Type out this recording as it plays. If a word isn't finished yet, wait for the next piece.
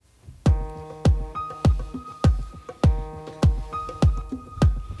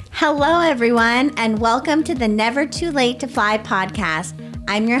Hello, everyone, and welcome to the Never Too Late to Fly podcast.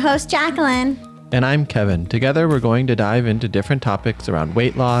 I'm your host, Jacqueline. And I'm Kevin. Together, we're going to dive into different topics around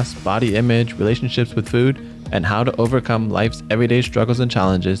weight loss, body image, relationships with food, and how to overcome life's everyday struggles and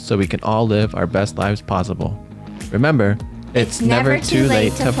challenges so we can all live our best lives possible. Remember, it's never too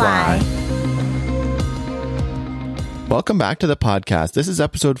late to fly. Welcome back to the podcast. This is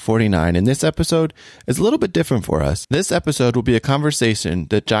episode 49, and this episode is a little bit different for us. This episode will be a conversation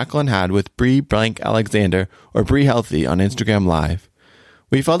that Jacqueline had with Brie Blank Alexander, or Brie Healthy, on Instagram Live.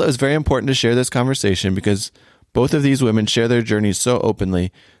 We felt it was very important to share this conversation because both of these women share their journeys so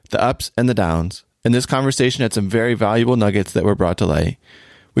openly, the ups and the downs. And this conversation had some very valuable nuggets that were brought to light.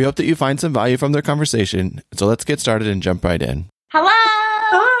 We hope that you find some value from their conversation. So let's get started and jump right in. Hello.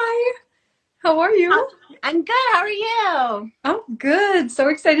 Hi. How are you? I'm good. How are you? I'm good. So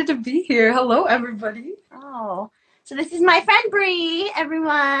excited to be here. Hello, everybody. Oh, so this is my friend Brie,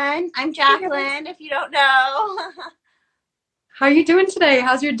 everyone. I'm Jacqueline, if you don't know. How are you doing today?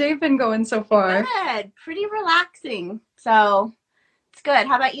 How's your day been going so far? Good. Pretty relaxing. So it's good.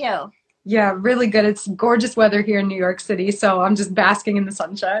 How about you? Yeah, really good. It's gorgeous weather here in New York City, so I'm just basking in the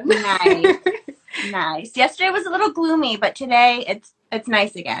sunshine. Nice. Nice. Yesterday was a little gloomy, but today it's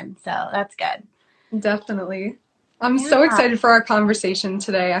nice again. So that's good. Definitely. I'm so excited for our conversation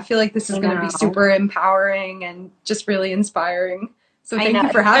today. I feel like this is going to be super empowering and just really inspiring. So thank you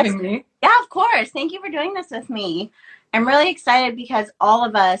for having me. Yeah, of course. Thank you for doing this with me. I'm really excited because all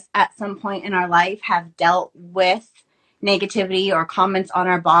of us at some point in our life have dealt with negativity or comments on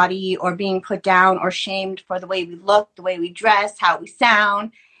our body or being put down or shamed for the way we look, the way we dress, how we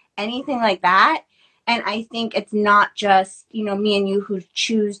sound, anything like that. And I think it's not just, me and you who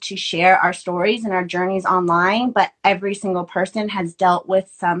choose to share our stories and our journeys online, but every single person has dealt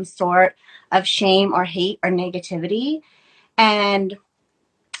with some sort of shame or hate or negativity. And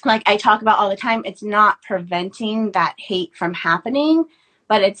like I talk about all the time, it's not preventing that hate from happening,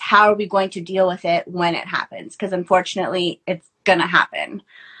 but it's how are we going to deal with it when it happens? Because unfortunately, it's going to happen.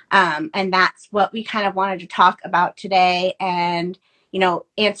 And that's what we kind of wanted to talk about today and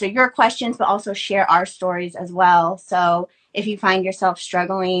answer your questions, but also share our stories as well. So if you find yourself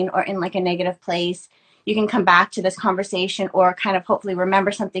struggling or in like a negative place, you can come back to this conversation or kind of hopefully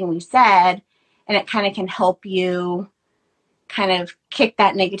remember something we said, and it kind of can help you kind of kick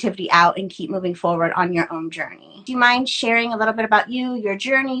that negativity out and keep moving forward on your own journey. Do you mind sharing a little bit about you, your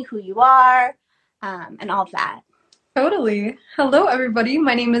journey, who you are, and all of that? Totally. Hello, everybody.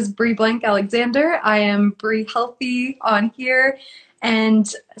 My name is Brie Blank Alexander. I am Brie Healthy on here.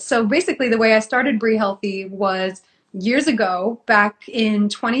 And so basically the way I started Brie Healthy was years ago, back in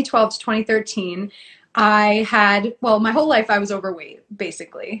 2012 to 2013. I had, my whole life I was overweight,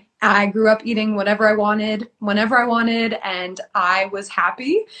 basically. I grew up eating whatever I wanted, whenever I wanted, and I was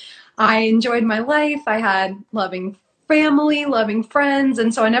happy. I enjoyed my life. I had loving family, loving friends,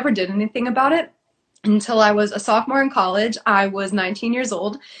 and so I never did anything about it until I was a sophomore in college. I was 19 years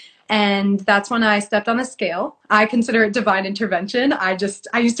old. And that's when I stepped on a scale. I consider it divine intervention. I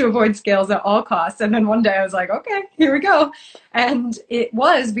used to avoid scales at all costs. And then one day I was like, okay, here we go. And it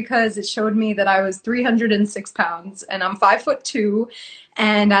was because it showed me that I was 306 pounds and I'm 5'2".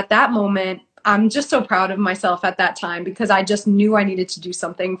 And at that moment, I'm just so proud of myself at that time because I just knew I needed to do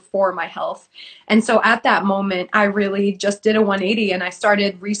something for my health. And so at that moment, I really just did a 180 and I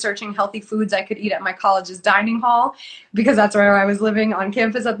started researching healthy foods I could eat at my college's dining hall because that's where I was living on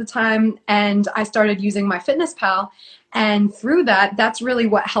campus at the time. And I started using MyFitnessPal. And through that, that's really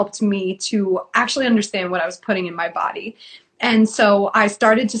what helped me to actually understand what I was putting in my body. And so I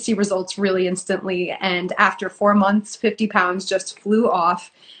started to see results really instantly. And after 4 months, 50 pounds just flew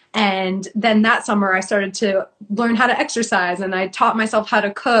off. And then that summer I started to learn how to exercise and I taught myself how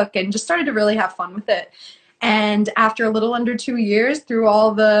to cook and just started to really have fun with it. And after a little under 2 years, through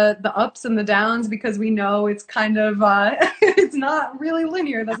all the ups and the downs, because we know it's kind of, it's not really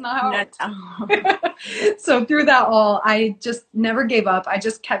linear. That's not how it works. So through that all, I just never gave up. I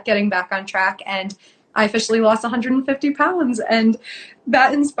just kept getting back on track and I officially lost 150 pounds. And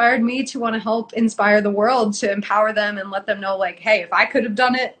that inspired me to want to help inspire the world, to empower them and let them know like, hey, if I could have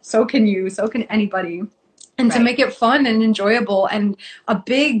done it, so can you, so can anybody. And to make it fun and enjoyable. And a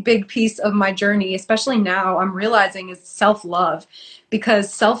big, big piece of my journey, especially now, I'm realizing is self-love.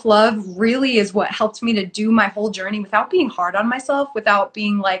 Because self-love really is what helped me to do my whole journey without being hard on myself, without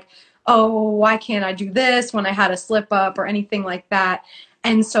being like, oh, why can't I do this when I had a slip up or anything like that.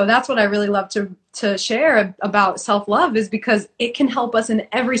 And so that's what I really love to share about self-love, is because it can help us in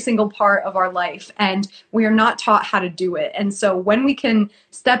every single part of our life and we are not taught how to do it. And so when we can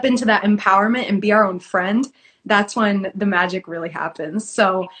step into that empowerment and be our own friend, that's when the magic really happens.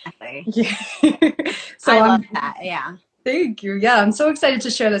 So, Exactly. yeah. So I love I'm that. Yeah. Thank you. Yeah, I'm so excited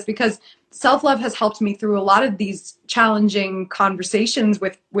to share this because self-love has helped me through a lot of these challenging conversations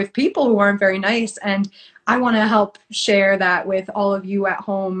with people who aren't very nice, and I want to help share that with all of you at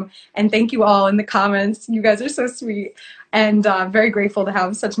home. And thank you all in the comments. You guys are so sweet, and very grateful to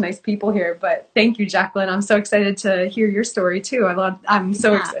have such nice people here. But thank you, Jacqueline. I'm so excited to hear your story too. I'm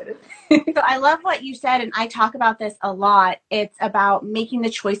so Yeah. excited. So I love what you said, and I talk about this a lot. It's about making the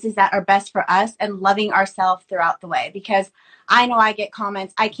choices that are best for us and loving ourselves throughout the way. Because I know I get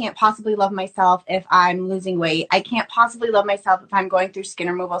comments, I can't possibly love myself if I'm losing weight. I can't possibly love myself if I'm going through skin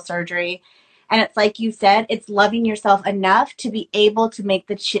removal surgery. And it's like you said, it's loving yourself enough to be able to make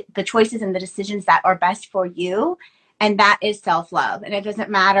the choices and the decisions that are best for you. And that is self-love. And it doesn't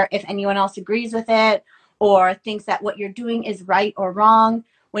matter if anyone else agrees with it or thinks that what you're doing is right or wrong.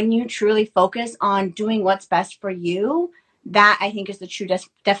 When you truly focus on doing what's best for you, that I think is the true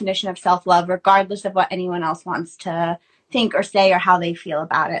definition of self-love, regardless of what anyone else wants to think or say or how they feel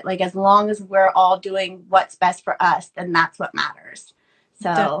about it. Like, as long as we're all doing what's best for us, then that's what matters.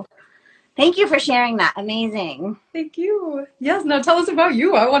 So thank you for sharing that. Amazing. Thank you. Yes, now tell us about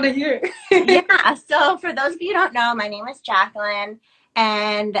you. I want to hear. Yeah. So for those of you who don't know, my name is Jacqueline.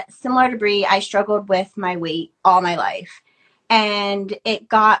 And similar to Bree, I struggled with my weight all my life. And it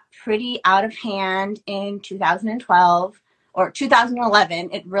got pretty out of hand in 2012 or 2011.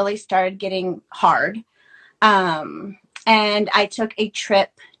 It really started getting hard. And I took a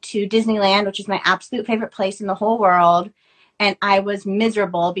trip to Disneyland, which is my absolute favorite place in the whole world. And I was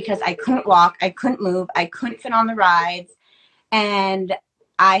miserable because I couldn't walk, I couldn't move, I couldn't fit on the rides. And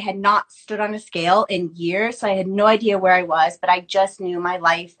I had not stood on a scale in years, so I had no idea where I was, but I just knew my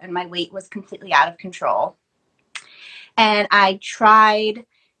life and my weight was completely out of control. And I tried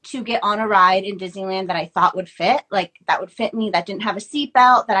to get on a ride in Disneyland that I thought would fit, like that would fit me, that didn't have a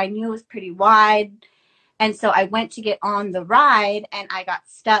seatbelt, that I knew was pretty wide. And so I went to get on the ride and I got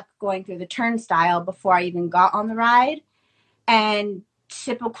stuck going through the turnstile before I even got on the ride. And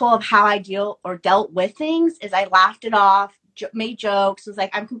typical of how I deal or dealt with things is I laughed it off, made jokes, was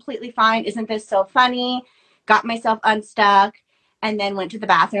like, I'm completely fine. Isn't this so funny? Got myself unstuck and then went to the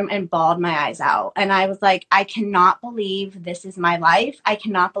bathroom and bawled my eyes out. And I was like, I cannot believe this is my life. I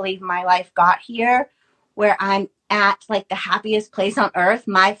cannot believe my life got here where I'm at like the happiest place on earth,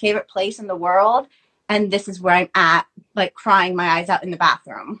 my favorite place in the world. And this is where I'm at, like crying my eyes out in the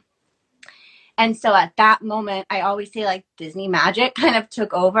bathroom. And so at that moment, I always say like Disney magic kind of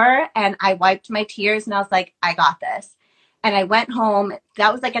took over and I wiped my tears and I was like, I got this. And I went home.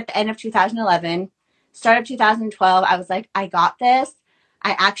 That was like at the end of 2011, start of 2012. I was like, I got this.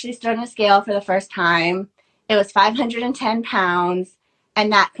 I actually stood on a scale for the first time. It was 510 pounds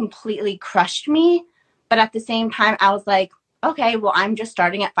and that completely crushed me. But at the same time, I was like, okay, well, I'm just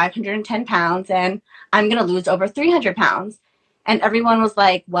starting at 510 pounds and I'm going to lose over 300 pounds. And everyone was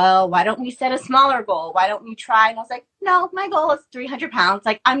like, well, why don't we set a smaller goal? Why don't we try? And I was like, no, my goal is 300 pounds.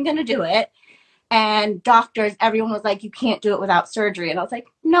 Like, I'm going to do it. And doctors, everyone was like, you can't do it without surgery. And I was like,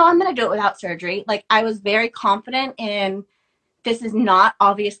 no, I'm going to do it without surgery. Like, I was very confident in this is not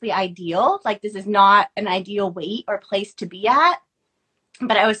obviously ideal. Like, this is not an ideal weight or place to be at.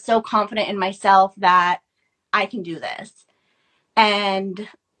 But I was so confident in myself that I can do this. And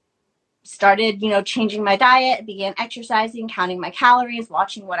started, changing my diet, began exercising, counting my calories,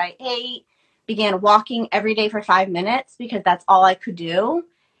 watching what I ate, began walking every day for 5 minutes because that's all I could do.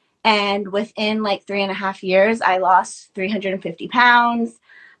 And within like 3.5 years, I lost 350 pounds.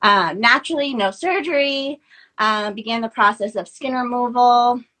 Naturally, no surgery, began the process of skin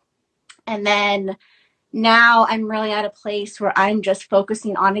removal. And then now I'm really at a place where I'm just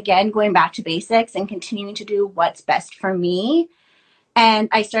focusing on, again, going back to basics and continuing to do what's best for me. And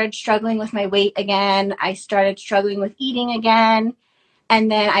I started struggling with my weight again. I started struggling with eating again. And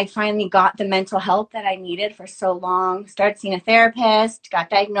then I finally got the mental help that I needed for so long. Started seeing a therapist, got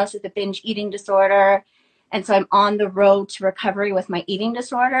diagnosed with a binge eating disorder. And so I'm on the road to recovery with my eating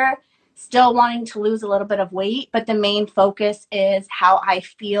disorder, still wanting to lose a little bit of weight. But the main focus is how I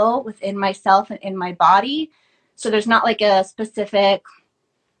feel within myself and in my body. So there's not like a specific,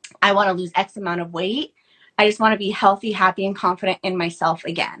 I want to lose X amount of weight. I just want to be healthy, happy, and confident in myself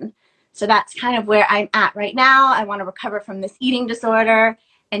again. So that's kind of where I'm at right now. I want to recover from this eating disorder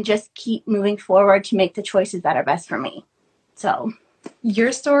and just keep moving forward to make the choices that are best for me. So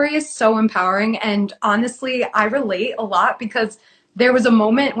your story is so empowering. And honestly, I relate a lot because there was a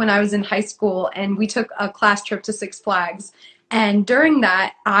moment when I was in high school and we took a class trip to Six Flags. And during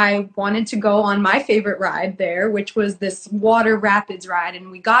that, I wanted to go on my favorite ride there, which was this water rapids ride.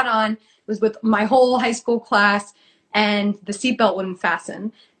 And we got on, it was with my whole high school class, and the seatbelt wouldn't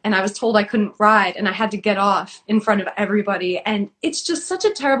fasten. And I was told I couldn't ride, and I had to get off in front of everybody. And it's just such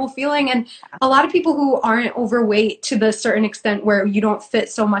a terrible feeling. And a lot of people who aren't overweight to the certain extent where you don't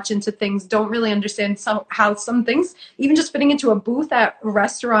fit so much into things don't really understand how some things, even just fitting into a booth at a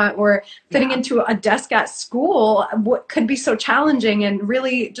restaurant or fitting into a desk at school, what could be so challenging and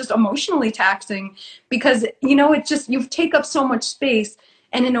really just emotionally taxing, because it's just, you take up so much space,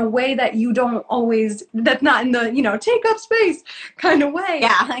 and in a way that you don't always, that's not in the take up space kind of way.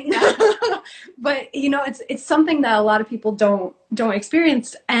 Yeah, I know. But it's something that a lot of people don't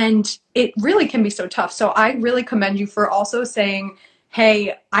experience, and it really can be so tough. So I really commend you for also saying,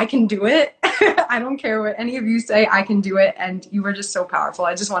 hey, I can do it. I don't care what any of you say, I can do it. And you were just so powerful.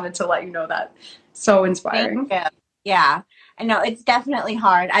 I just wanted to let you know that. So inspiring. Thank you. Yeah, I know it's definitely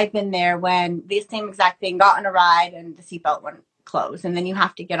hard. I've been there when the same exact thing, got on a ride and the seatbelt wouldn't close, and then you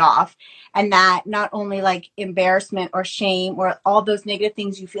have to get off. And that not only like embarrassment or shame or all those negative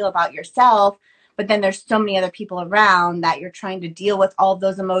things you feel about yourself, but then there's so many other people around that you're trying to deal with all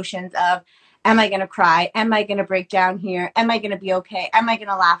those emotions of, am I going to cry? Am I going to break down here? Am I going to be okay? Am I going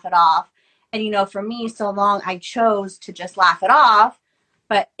to laugh it off? And for me, so long I chose to just laugh it off.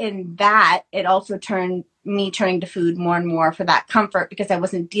 But in that, it also turning to food more and more for that comfort, because I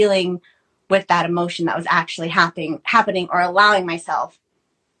wasn't dealing with that emotion that was actually happening or allowing myself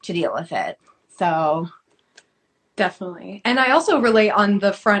to deal with it. So definitely. And I also relate on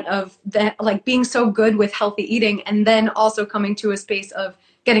the front of that, like being so good with healthy eating, and then also coming to a space of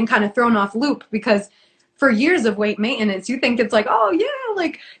getting kind of thrown off loop, because for years of weight maintenance, you think it's like, oh yeah,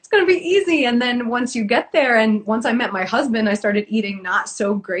 like it's going to be easy. And then once you get there, and once I met my husband, I started eating not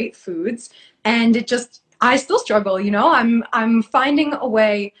so great foods, and I still struggle, I'm finding a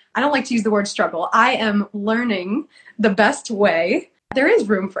way. I don't like to use the word struggle. I am learning the best way. There is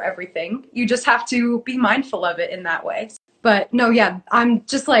room for everything. You just have to be mindful of it in that way. But no, yeah, I'm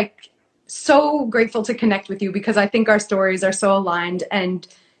just like so grateful to connect with you, because I think our stories are so aligned, and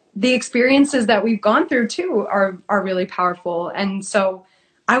the experiences that we've gone through too are really powerful. And so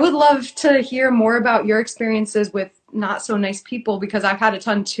I would love to hear more about your experiences with not so nice people, because I've had a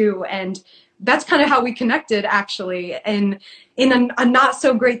ton too. And that's kind of how we connected, actually. And in a not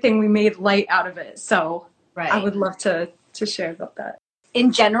so great thing, we made light out of it. So right. I would love to share about that.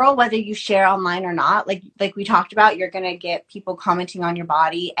 In general, whether you share online or not, like we talked about, you're going to get people commenting on your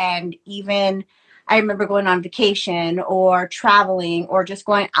body. And even I remember going on vacation or traveling or just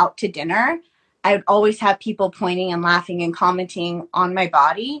going out to dinner, I would always have people pointing and laughing and commenting on my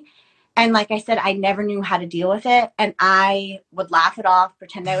body. And like I said, I never knew how to deal with it. And I would laugh it off,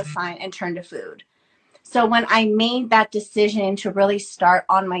 pretend I was fine, and turn to food. So when I made that decision to really start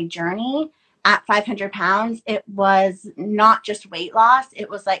on my journey at 500 pounds, it was not just weight loss. It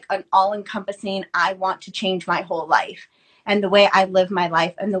was like an all-encompassing, I want to change my whole life and the way I live my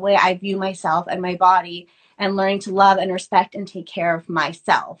life and the way I view myself and my body, and learning to love and respect and take care of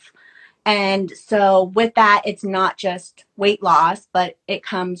myself. And so with that, it's not just weight loss, but it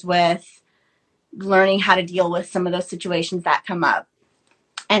comes with learning how to deal with some of those situations that come up.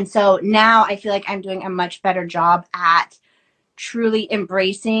 And so now I feel like I'm doing a much better job at truly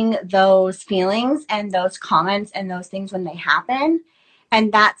embracing those feelings and those comments and those things when they happen.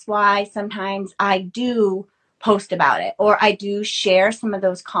 And that's why sometimes I do post about it, or I do share some of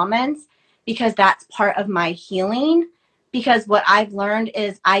those comments, because that's part of my healing. Because what I've learned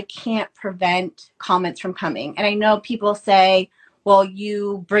is I can't prevent comments from coming. And I know people say, well,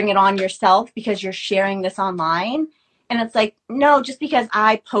 you bring it on yourself because you're sharing this online. And it's like, no, just because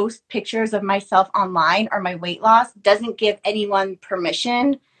I post pictures of myself online or my weight loss doesn't give anyone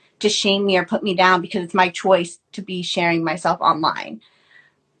permission to shame me or put me down, because it's my choice to be sharing myself online.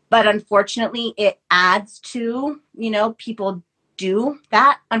 But unfortunately, it adds to, people do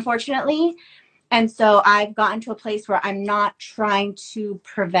that, unfortunately. And so I've gotten to a place where I'm not trying to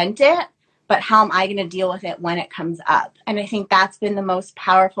prevent it, but how am I going to deal with it when it comes up? And I think that's been the most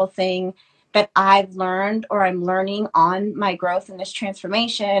powerful thing that I've learned, or I'm learning on my growth in this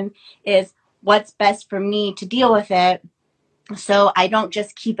transformation, is what's best for me to deal with it. So I don't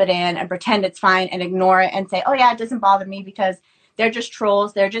just keep it in and pretend it's fine and ignore it and say, oh yeah, it doesn't bother me because they're just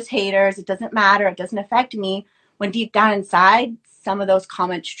trolls. They're just haters. It doesn't matter. It doesn't affect me. When deep down inside, some of those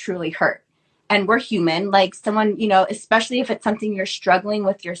comments truly hurt. And we're human, like someone, especially if it's something you're struggling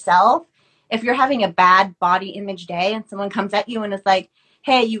with yourself, if you're having a bad body image day and someone comes at you and is like,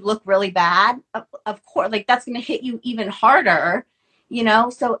 hey, you look really bad, of course, like that's going to hit you even harder,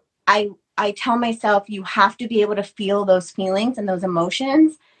 So I I tell myself you have to be able to feel those feelings and those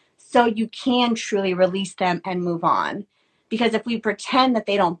emotions so you can truly release them and move on. Because if we pretend that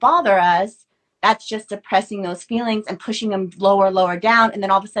they don't bother us, that's just suppressing those feelings and pushing them lower, lower down. And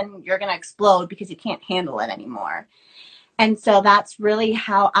then all of a sudden you're going to explode because you can't handle it anymore. And so that's really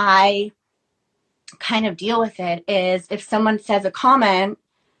how I kind of deal with it, is if someone says a comment,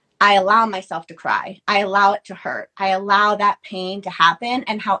 I allow myself to cry. I allow it to hurt. I allow that pain to happen.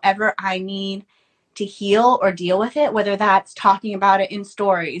 And however I need to heal or deal with it, whether that's talking about it in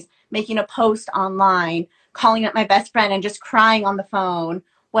stories, making a post online, calling up my best friend and just crying on the phone,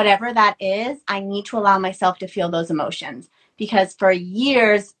 whatever that is, I need to allow myself to feel those emotions, because for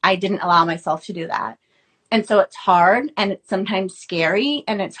years I didn't allow myself to do that. And so it's hard, and it's sometimes scary,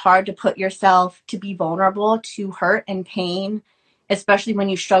 and it's hard to put yourself to be vulnerable to hurt and pain, especially when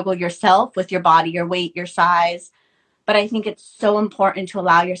you struggle yourself with your body, your weight, your size. But I think it's so important to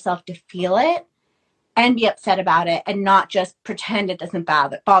allow yourself to feel it and be upset about it, and not just pretend it doesn't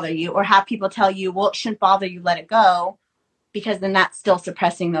bother you, or have people tell you, well, it shouldn't bother you, let it go, because then that's still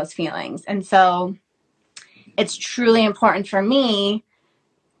suppressing those feelings. And so it's truly important for me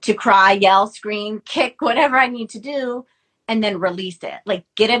to cry, yell, scream, kick, whatever I need to do, and then release it. Like,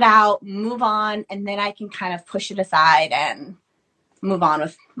 get it out, move on, and then I can kind of push it aside and move on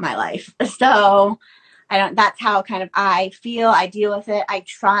with my life. So that's how kind of I feel. I deal with it. I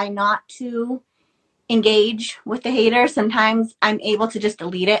try not to engage with the haters. Sometimes I'm able to just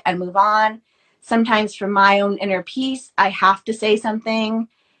delete it and move on. Sometimes for my own inner peace, I have to say something.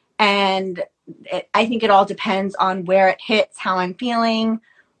 And I think it all depends on where it hits, how I'm feeling,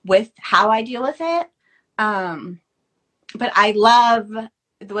 with how I deal with it. But I love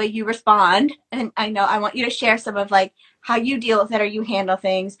the way you respond. And I know I want you to share some of like how you deal with it or you handle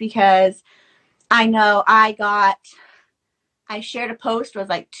things, because I know I shared a post, was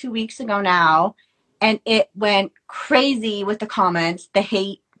like 2 weeks ago now, and it went crazy with the comments. The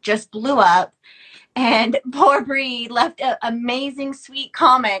hate just blew up. And poor Bree left an amazing, sweet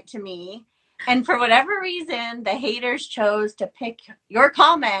comment to me. And for whatever reason, the haters chose to pick your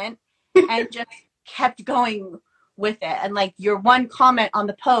comment and just kept going with it. And like, your one comment on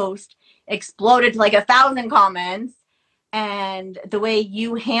the post exploded to like 1,000 comments. And the way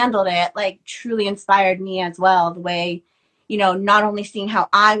you handled it, like, truly inspired me as well. The way, not only seeing how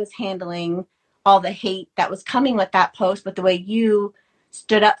I was handling all the hate that was coming with that post, but the way you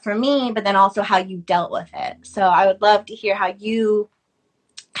stood up for me, but then also how you dealt with it. So I would love to hear how you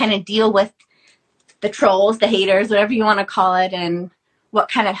kind of deal with the trolls, the haters, whatever you want to call it, and what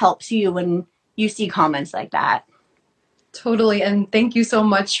kind of helps you when you see comments like that. Totally. And thank you so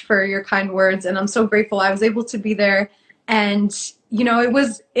much for your kind words. And I'm so grateful I was able to be there. And,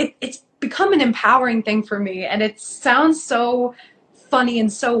 it's become an empowering thing for me. And it sounds so funny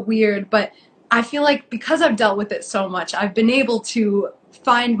and so weird, but I feel like because I've dealt with it so much, I've been able to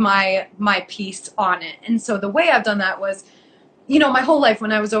find my peace on it. And so the way I've done that was, my whole life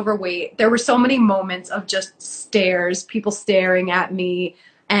when I was overweight, there were so many moments of just stares, people staring at me,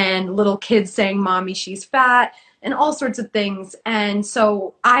 and little kids saying, "Mommy, she's fat," and all sorts of things. And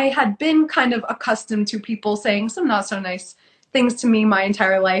so I had been kind of accustomed to people saying some not so nice things to me my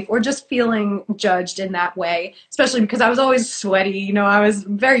entire life, or just feeling judged in that way, especially because I was always sweaty. I was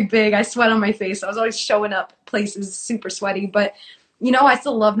very big. I sweat on my face. I was always showing up places super sweaty, but I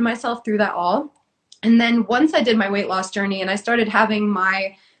still loved myself through that all. And then once I did my weight loss journey and I started having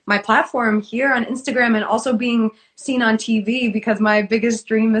my platform here on Instagram and also being seen on TV, because my biggest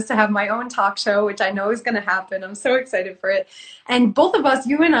dream is to have my own talk show, which I know is going to happen. I'm so excited for it. And both of us,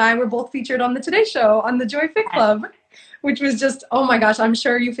 you and I, were both featured on the Today Show on the Joy Fit Club, which was just, oh my gosh, I'm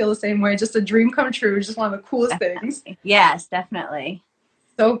sure you feel the same way. Just a dream come true. Just one of the coolest things. Yes, definitely.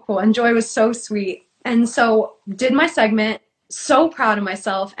 So cool. And Joy was so sweet. And so did my segment. So proud of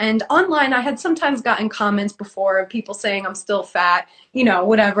myself. And online, I had sometimes gotten comments before of people saying I'm still fat,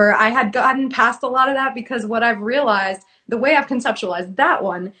 whatever. I had gotten past a lot of that, because what I've realized, the way I've conceptualized that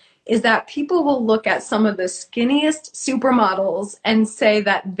one, is that people will look at some of the skinniest supermodels and say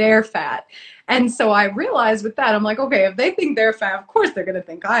that they're fat. And so I realized with that, I'm like, okay, if they think they're fat, of course they're going to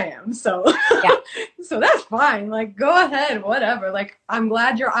think I am. So, yeah. So that's fine. Like, go ahead, whatever. Like, I'm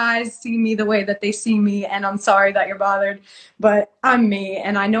glad your eyes see me the way that they see me. And I'm sorry that you're bothered, but I'm me.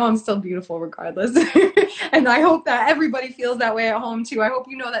 And I know I'm still beautiful regardless. And I hope that everybody feels that way at home too. I hope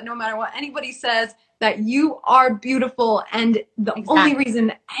you know that no matter what anybody says, that you are beautiful. And the only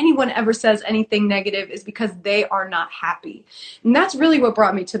reason anyone ever says anything negative is because they are not happy. And that's really what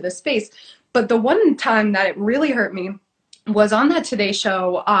brought me to this space. But the one time that it really hurt me was on that Today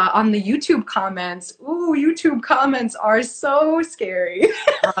Show, on the YouTube comments. Ooh, YouTube comments are so scary.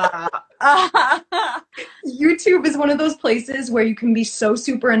 Uh, YouTube is one of those places where you can be so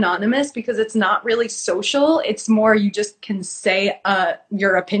super anonymous because it's not really social. It's more you just can say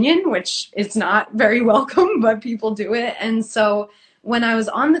your opinion, which is not very welcome, but people do it. And so when I was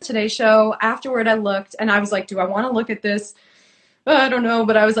on the Today Show, afterward I looked and I was like, do I want to look at this? I don't know,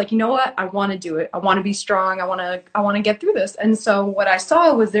 but I was like, you know what? I want to do it. I want to be strong. I want to get through this. And so what I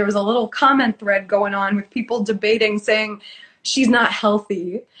saw was there was a little comment thread going on with people debating, saying she's not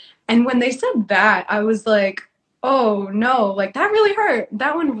healthy. And when they said that, I was like, oh no, like that really hurt.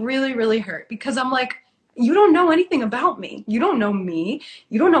 That one really, really hurt because I'm like, you don't know anything about me. You don't know me.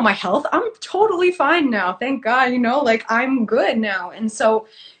 You don't know my health. I'm totally fine now. Thank God, like I'm good now. And so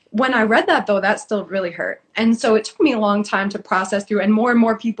when I read that, though, that still really hurt. And so it took me a long time to process through, and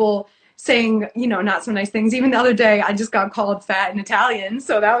more people saying, not so nice things. Even the other day, I just got called fat in Italian.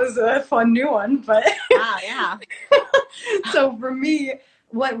 So that was a fun new one. But wow, yeah. So for me,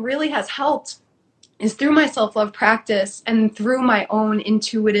 what really has helped is through my self-love practice and through my own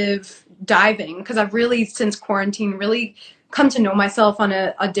intuitive diving, because I've really, since quarantine, really come to know myself on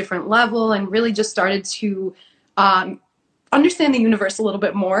a different level and really just started to understand the universe a little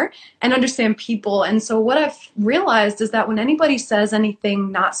bit more and understand people. And so what I've realized is that when anybody says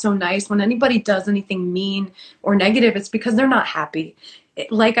anything not so nice, when anybody does anything mean or negative, it's because they're not happy.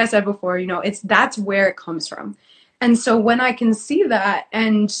 Like I said before, that's where it comes from. And so when I can see that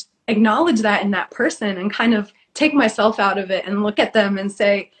and acknowledge that in that person and kind of take myself out of it and look at them and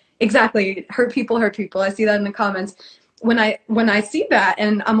say, exactly, hurt people. I see that in the comments. When I see that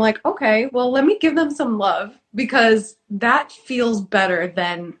and I'm like, okay, well, let me give them some love, because that feels better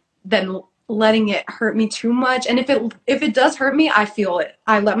than letting it hurt me too much. And if it does hurt me, I feel it.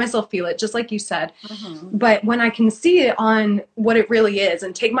 I let myself feel it, just like you said. Mm-hmm. But when I can see it on what it really is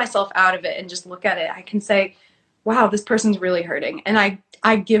and take myself out of it and just look at it, I can say, wow, this person's really hurting. And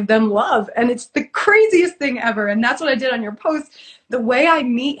I give them love. And it's the craziest thing ever. And that's what I did on your post. The way I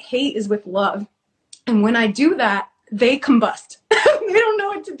meet hate is with love. And when I do that, they combust. They don't know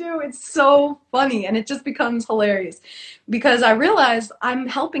what to do. It's so funny. And it just becomes hilarious because I realize I'm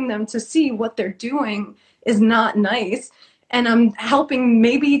helping them to see what they're doing is not nice. And I'm helping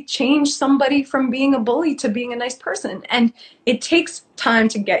maybe change somebody from being a bully to being a nice person. And it takes time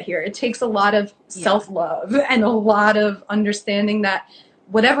to get here. It takes a lot of self-love and a lot of understanding that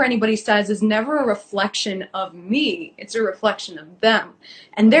whatever anybody says is never a reflection of me. It's a reflection of them.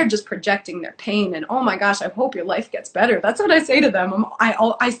 And they're just projecting their pain. And oh my gosh, I hope your life gets better. That's what I say to them.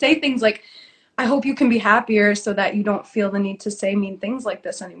 I say things like, I hope you can be happier so that you don't feel the need to say mean things like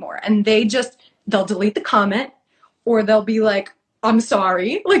this anymore. And they'll delete the comment, or they'll be like, I'm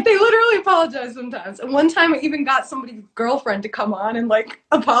sorry. Like, they literally apologize sometimes. And one time I even got somebody's girlfriend to come on and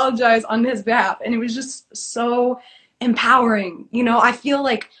apologize on his behalf. And it was just so empowering. I feel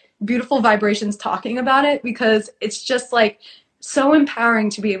like beautiful vibrations talking about it, because it's just so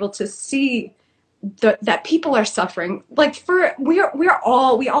empowering to be able to see that people are suffering. We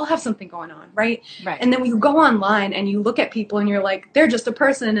all have something going on, right? And then when you go online and you look at people and you're like, they're just a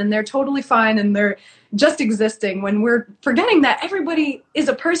person and they're totally fine and they're just existing, when we're forgetting that everybody is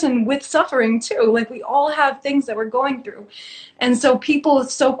a person with suffering too. We all have things that we're going through. And so people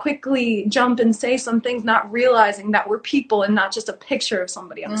so quickly jump and say some things, not realizing that we're people and not just a picture of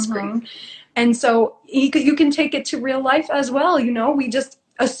somebody on the screen. And so you can take it to real life as well. We just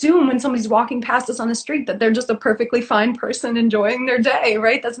assume when somebody's walking past us on the street that they're just a perfectly fine person enjoying their day,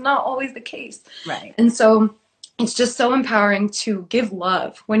 right? That's not always the case. Right. And so it's just so empowering to give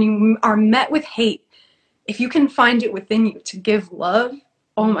love. When you are met with hate, if you can find it within you to give love,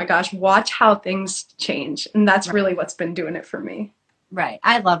 oh my gosh, watch how things change. And that's really what's been doing it for me. Right.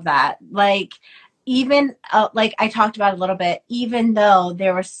 I love that. Even I talked about a little bit, even though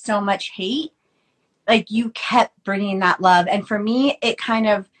there was so much hate, you kept bringing that love. And for me, it kind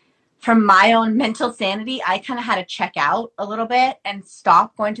of, from my own mental sanity, I kind of had to check out a little bit and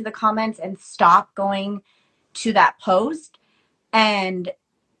stop going to the comments and stop going to that post. And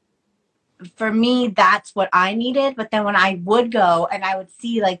for me, that's what I needed. But then when I would go and I would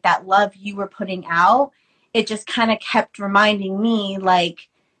see that love you were putting out, it just kind of kept reminding me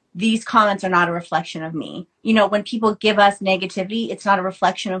these comments are not a reflection of me. When people give us negativity, it's not a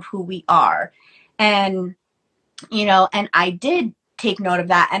reflection of who we are. And, and I did take note of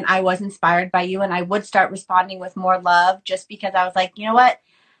that, and I was inspired by you, and I would start responding with more love, just because I was like, you know what?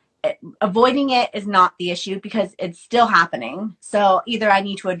 Avoiding it is not the issue, because it's still happening. So either I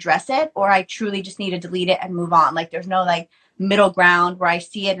need to address it, or I truly just need to delete it and move on. There's no middle ground where I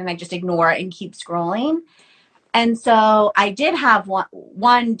see it and I just ignore it and keep scrolling. And so I did have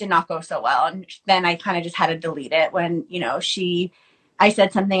one did not go so well. And then I kind of just had to delete it when, I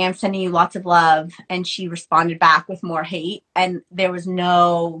said something, I'm sending you lots of love. And she responded back with more hate. And there was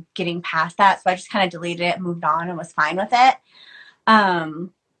no getting past that. So I just kind of deleted it, moved on, and was fine with it.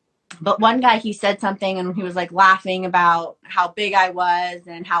 But one guy, he said something and he was like laughing about how big I was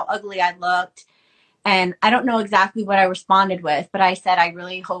and how ugly I looked. And I don't know exactly what I responded with, but I said, I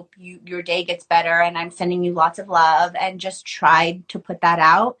really hope your day gets better, and I'm sending you lots of love, and just tried to put that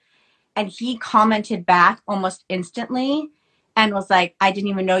out. And he commented back almost instantly and was like, I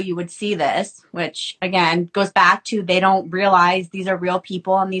didn't even know you would see this, which again goes back to, they don't realize these are real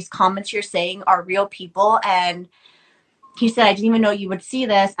people and these comments you're saying are real people. And he said, I didn't even know you would see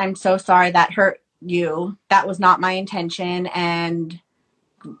this. I'm so sorry that hurt you. That was not my intention. And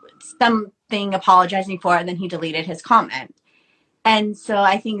something apologizing for it, and then he deleted his comment. And so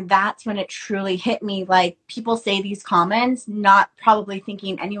I think that's when it truly hit me. Like, people say these comments, not probably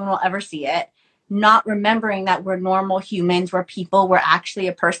thinking anyone will ever see it, not remembering that we're normal humans, we're people, we're actually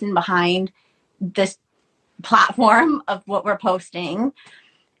a person behind this platform of what we're posting.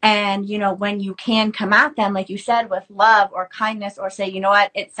 And, when you can come at them, like you said, with love or kindness, or say, you know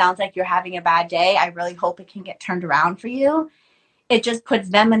what, it sounds like you're having a bad day. I really hope it can get turned around for you. It just puts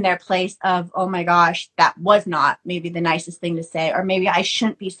them in their place of, oh my gosh, that was not maybe the nicest thing to say, or maybe I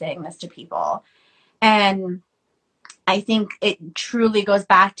shouldn't be saying this to people. And I think it truly goes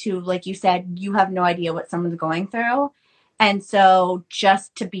back to, like you said, you have no idea what someone's going through. And so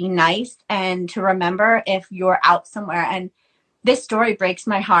just to be nice and to remember, if you're out somewhere, and this story breaks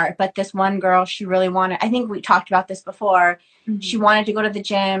my heart, but this one girl, she really wanted, I think we talked about this before. Mm-hmm. She wanted to go to the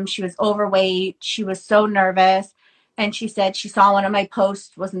gym. She was overweight. She was so nervous. And she said she saw one of my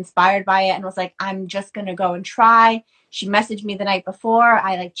posts, was inspired by it, and was like, I'm just going to go and try. She messaged me the night before.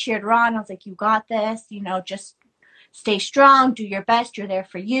 I cheered her on. I was like, you got this, just stay strong, do your best. You're there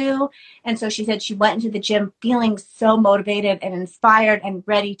for you. And so she said she went into the gym feeling so motivated and inspired and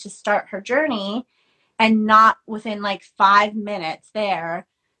ready to start her journey. And not within 5 minutes there,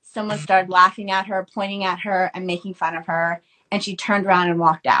 someone started laughing at her, pointing at her, and making fun of her. And she turned around and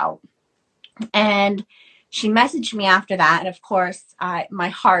walked out. And she messaged me after that. And of course, my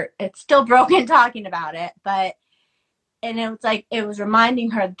heart, it's still broken talking about it. And it was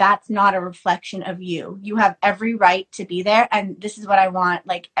reminding her, that's not a reflection of you. You have every right to be there. And this is what I want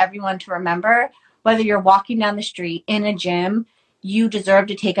everyone to remember. Whether you're walking down the street, in a gym, you deserve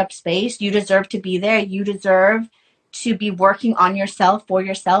to take up space. You deserve to be there. You deserve to be working on yourself, for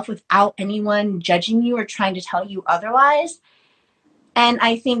yourself, without anyone judging you or trying to tell you otherwise. And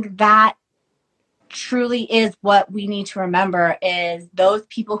I think that truly is what we need to remember, is those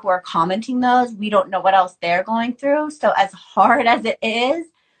people who are commenting those, we don't know what else they're going through. So as hard as it is,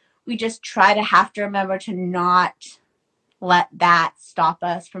 we just have to remember to not let that stop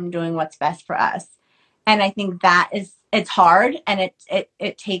us from doing what's best for us. And I think it's hard, and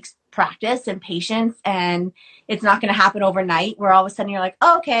it takes practice and patience, and it's not going to happen overnight where all of a sudden you're like,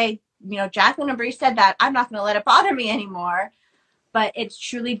 oh, okay, Jacqueline and Bree said that, I'm not going to let it bother me anymore. But it's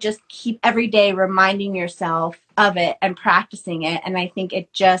truly just keep every day reminding yourself of it and practicing it. And I think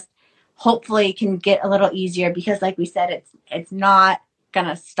it just hopefully can get a little easier, because like we said, it's not going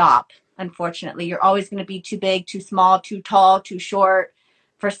to stop. Unfortunately, you're always going to be too big, too small, too tall, too short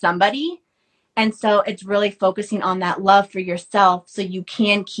for somebody. And so it's really focusing on that love for yourself, so you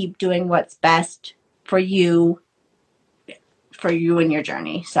can keep doing what's best for you and your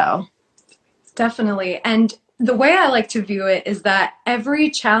journey. So definitely. And the way I like to view it is that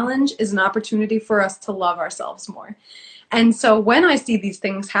every challenge is an opportunity for us to love ourselves more. And so when I see these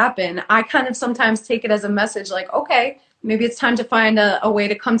things happen, I kind of sometimes take it as a message like, okay, maybe it's time to find a way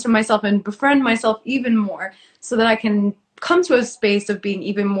to come to myself and befriend myself even more, so that I can come to a space of being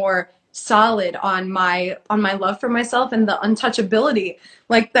even more solid on my love for myself, and the untouchability,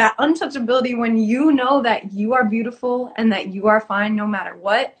 like that untouchability when you know that you are beautiful and that you are fine no matter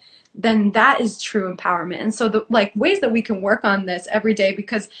what. Then that is true empowerment. And so the ways that we can work on this every day,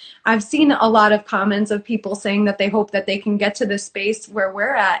 because I've seen a lot of comments of people saying that they hope that they can get to this space where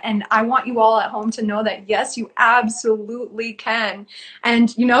we're at. And I want you all at home to know that, yes, you absolutely can.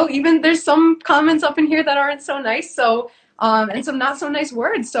 And, even there's some comments up in here that aren't so nice. So, and some not so nice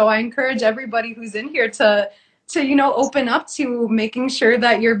words. So I encourage everybody who's in here to open up to making sure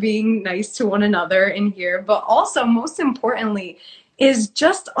that you're being nice to one another in here. But also, most importantly, is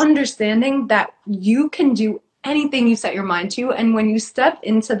just understanding that you can do anything you set your mind to. And when you step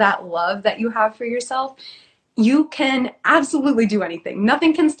into that love that you have for yourself, you can absolutely do anything.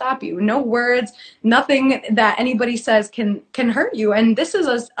 Nothing can stop you. No words, nothing that anybody says can hurt you. And this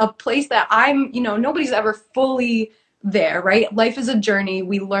is a place that nobody's ever fully there, right? Life is a journey.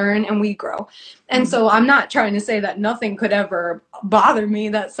 We learn and we grow. And so I'm not trying to say that nothing could ever bother me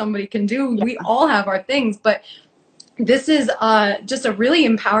that somebody can do. We all have our things, but this is just a really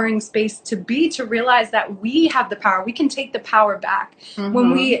empowering space to realize that we have the power. We can take the power back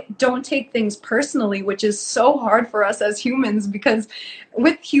when we don't take things personally, which is so hard for us as humans, because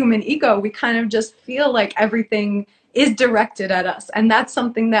with human ego, we kind of just feel like everything is directed at us. And that's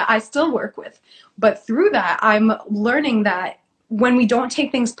something that I still work with. But through that, I'm learning that when we don't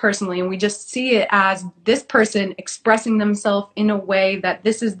take things personally and we just see it as this person expressing themselves in a way that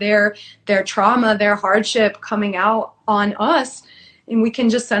this is their trauma, their hardship coming out on us, and we can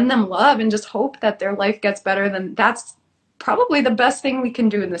just send them love and just hope that their life gets better, then that's probably the best thing we can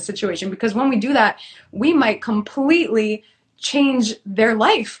do in this situation. Because when we do that, we might completely change their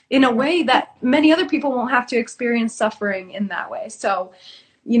life in a way that many other people won't have to experience suffering in that way. So,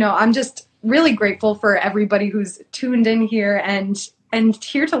 I'm just really grateful for everybody who's tuned in here and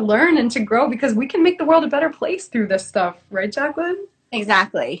here to learn and to grow, because we can make the world a better place through this stuff, right, Jacqueline?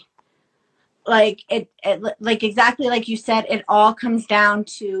 Exactly. Like exactly like you said, it all comes down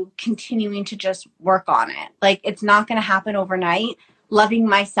to continuing to just work on it. Like, it's not going to happen overnight. Loving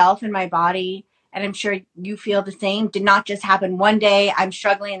myself and my body, and I'm sure you feel the same, did not just happen one day. I'm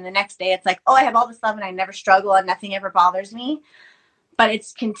struggling, and the next day it's like, oh, I have all this love and I never struggle and nothing ever bothers me. But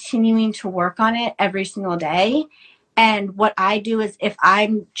it's continuing to work on it every single day. And what I do is, if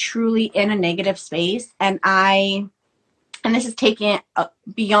I'm truly in a negative space and this is taking it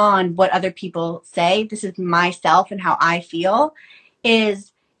beyond what other people say, this is myself and how I feel,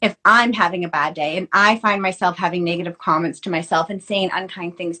 is if I'm having a bad day and I find myself having negative comments to myself and saying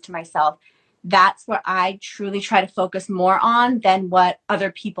unkind things to myself, that's what I truly try to focus more on than what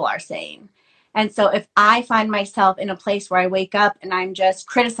other people are saying. And so if I find myself in a place where I wake up and I'm just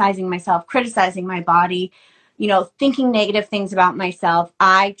criticizing myself, criticizing my body, thinking negative things about myself,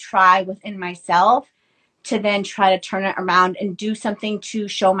 I try within myself to then try to turn it around and do something to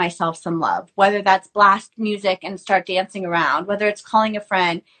show myself some love, whether that's blast music and start dancing around, whether it's calling a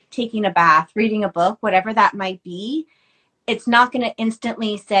friend, taking a bath, reading a book, whatever that might be. It's not going to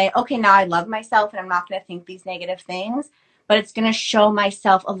instantly say, okay, now I love myself and I'm not going to think these negative things. But it's going to show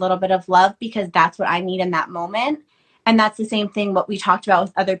myself a little bit of love, because that's what I need in that moment. And that's the same thing what we talked about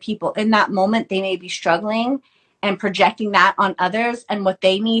with other people. In that moment, they may be struggling and projecting that on others, and what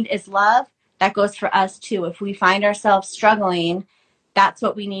they need is love. That goes for us too. If we find ourselves struggling, that's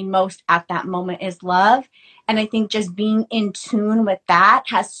what we need most at that moment, is love. And I think just being in tune with that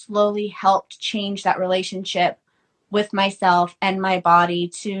has slowly helped change that relationship with myself and my body,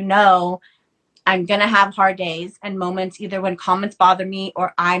 to know I'm going to have hard days and moments, either when comments bother me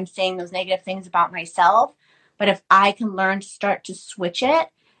or I'm saying those negative things about myself. But if I can learn to start to switch it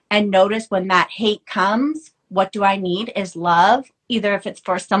and notice when that hate comes, what do I need is love, either if it's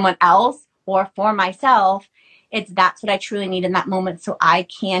for someone else or for myself, that's what I truly need in that moment, so I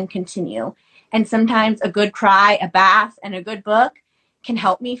can continue. And sometimes a good cry, a bath, and a good book can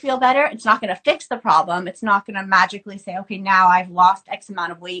help me feel better. It's not going to fix the problem. It's not going to magically say, okay, now I've lost X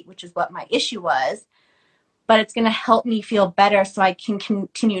amount of weight, which is what my issue was. But it's going to help me feel better so I can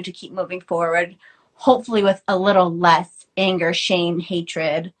continue to keep moving forward, hopefully with a little less anger, shame,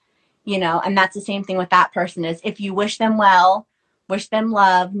 hatred, and that's the same thing with that person. Is if you wish them well, wish them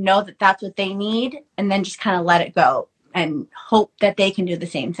love, know that that's what they need, and then just kind of let it go and hope that they can do the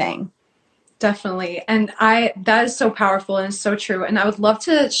same thing. Definitely. And that is so powerful and so true. And I would love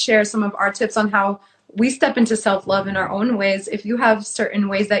to share some of our tips on how we step into self-love in our own ways. If you have certain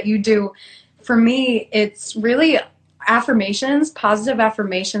ways that you do, for me, it's really affirmations. Positive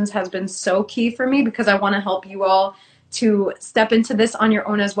affirmations has been so key for me, because I want to help you all to step into this on your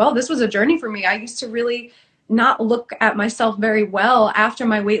own as well. This was a journey for me. I used to really not look at myself very well after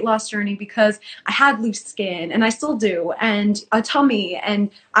my weight loss journey, because I had loose skin, and I still do, and a tummy, and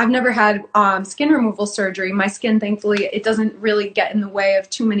I've never had skin removal surgery. My skin, thankfully, it doesn't really get in the way of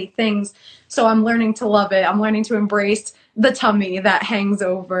too many things. So I'm learning to love it. I'm learning to embrace the tummy that hangs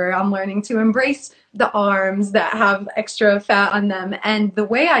over. I'm learning to embrace the arms that have extra fat on them. And the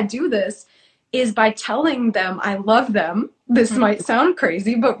way I do this is by telling them I love them. This might sound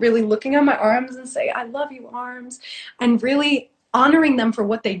crazy, but really looking at my arms and say, I love you, arms, and really honoring them for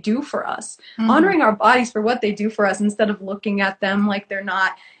what they do for us, honoring our bodies for what they do for us, instead of looking at them like they're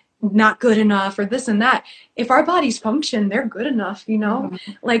not good enough or this and that. If our bodies function, they're good enough,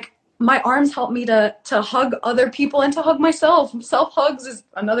 Like, my arms help me to hug other people and to hug myself. Self hugs is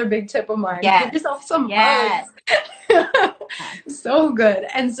another big tip of mine. Yes. Give yourself some Yes. hugs. So good.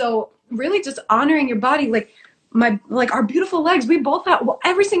 And so really just honoring your body, like our beautiful legs. We both have, well,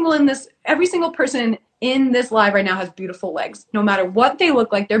 every single person in this live right now has beautiful legs. No matter what they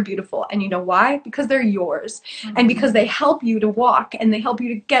look like, they're beautiful. And you know why? Because they're yours. Mm-hmm. And because they help you to walk, and they help you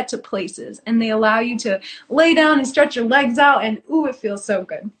to get to places, and they allow you to lay down and stretch your legs out, and ooh, it feels so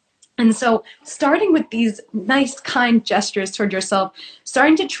good. And so starting with these nice, kind gestures toward yourself,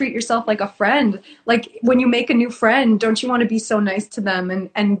 starting to treat yourself like a friend. Like when you make a new friend, don't you want to be so nice to them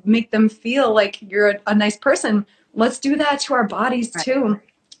and make them feel like you're a nice person? Let's do that to our bodies too.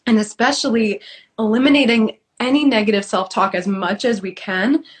 And especially eliminating any negative self-talk as much as we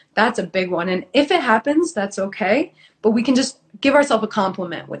can. That's a big one. And if it happens, that's okay. But we can just give ourselves a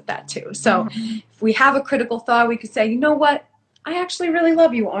compliment with that too. So if we have a critical thought, we could say, you know what? I actually really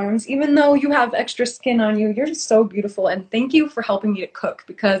love you, arms. Even though you have extra skin on you, you're just so beautiful. And thank you for helping me to cook,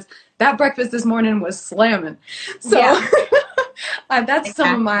 because that breakfast this morning was slamming. So yeah. That's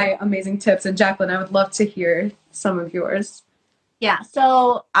some of my amazing tips. And Jacqueline, I would love to hear some of yours. Yeah.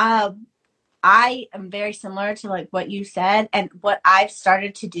 So I am very similar to like what you said, and what I've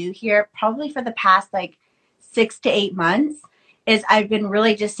started to do here probably for the past like 6 to 8 months is I've been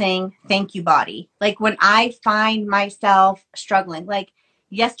really just saying, thank you, body. Like when I find myself struggling, like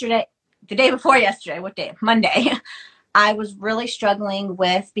yesterday, the day before yesterday, what day? Monday, I was really struggling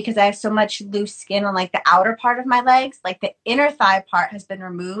with, because I have so much loose skin on like the outer part of my legs, like the inner thigh part has been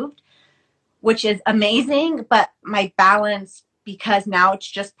removed, which is amazing. But my balance, because now it's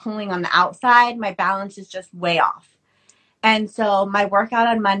just pulling on the outside, my balance is just way off. And so my workout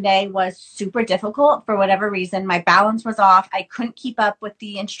on Monday was super difficult for whatever reason. My balance was off. I couldn't keep up with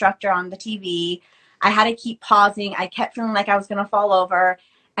the instructor on the TV. I had to keep pausing. I kept feeling like I was going to fall over.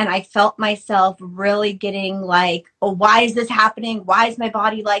 And I felt myself really getting like, oh, why is this happening? Why is my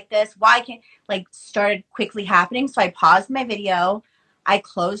body like this? Why can't, like, started quickly happening. So I paused my video. I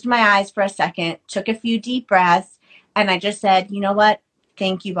closed my eyes for a second, took a few deep breaths, and I just said, you know what?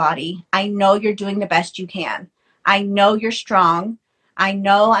 Thank you, body. I know you're doing the best you can. I know you're strong. I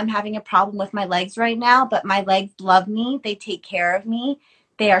know I'm having a problem with my legs right now, but my legs love me. They take care of me.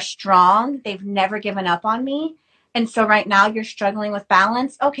 They are strong. They've never given up on me. And so right now you're struggling with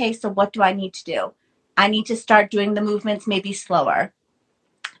balance. Okay, so what do I need to do? I need to start doing the movements maybe slower.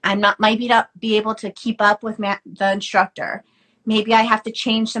 Might not be able to keep up with the instructor. Maybe I have to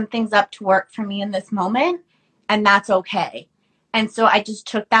change some things up to work for me in this moment, and that's okay. And so I just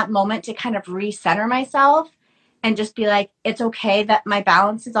took that moment to kind of recenter myself and just be like, it's okay that my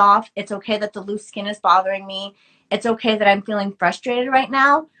balance is off. It's okay that the loose skin is bothering me. It's okay that I'm feeling frustrated right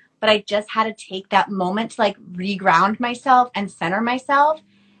now. But I just had to take that moment to like reground myself and center myself.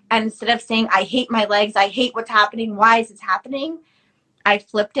 And instead of saying, I hate my legs, I hate what's happening, why is this happening? I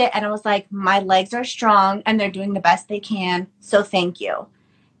flipped it and I was like, my legs are strong and they're doing the best they can. So thank you.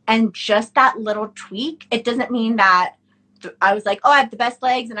 And just that little tweak, it doesn't mean that I was like, oh, I have the best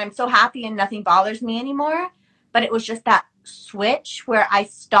legs and I'm so happy and nothing bothers me anymore. But it was just that switch where I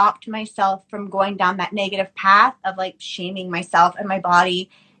stopped myself from going down that negative path of like shaming myself and my body,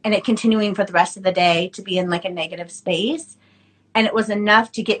 and it continuing for the rest of the day to be in like a negative space. And it was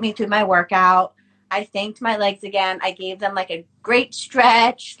enough to get me through my workout. I thanked my legs again. I gave them like a great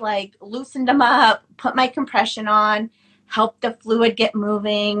stretch, like loosened them up, put my compression on, helped the fluid get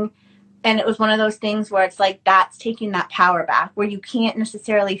moving. And it was one of those things where it's like, that's taking that power back, where you can't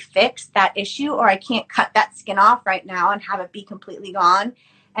necessarily fix that issue, or I can't cut that skin off right now and have it be completely gone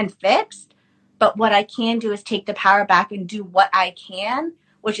and fixed. But what I can do is take the power back and do what I can,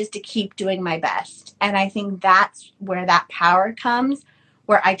 which is to keep doing my best. And I think that's where that power comes,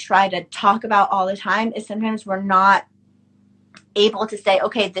 where I try to talk about all the time, is sometimes we're not able to say,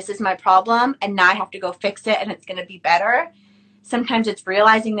 okay, this is my problem and now I have to go fix it and it's going to be better. Sometimes it's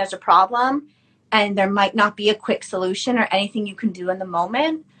realizing there's a problem and there might not be a quick solution or anything you can do in the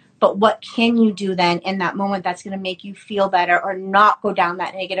moment. But what can you do then in that moment that's going to make you feel better, or not go down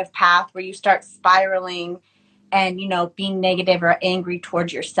that negative path where you start spiraling and, you know, being negative or angry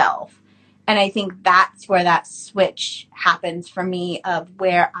towards yourself. And I think that's where that switch happens for me, of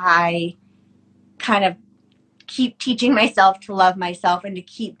where I kind of keep teaching myself to love myself and to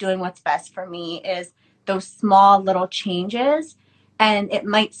keep doing what's best for me, is those small little changes. And it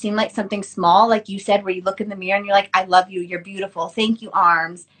might seem like something small, like you said, where you look in the mirror and you're like, I love you, you're beautiful, thank you,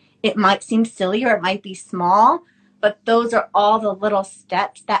 arms. It might seem silly or it might be small, but those are all the little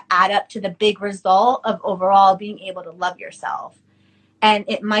steps that add up to the big result of overall being able to love yourself. And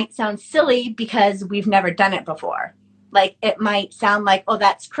it might sound silly because we've never done it before. Like, it might sound like, oh,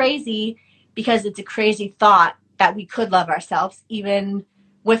 that's crazy, because it's a crazy thought that we could love ourselves even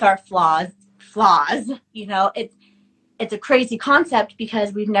with our flaws. It's a crazy concept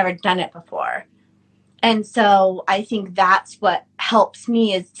because we've never done it before. And so I think that's what helps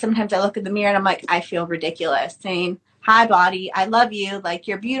me, is sometimes I look in the mirror and I'm like, I feel ridiculous saying, hi, body, I love you, like,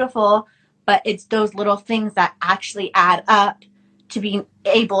 you're beautiful. But it's those little things that actually add up to being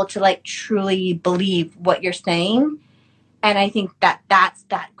able to, like, truly believe what you're saying. And I think that that's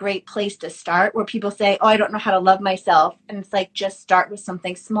that great place to start, where people say, oh, I don't know how to love myself. And it's like, just start with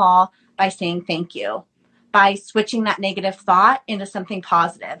something small by saying thank you, by switching that negative thought into something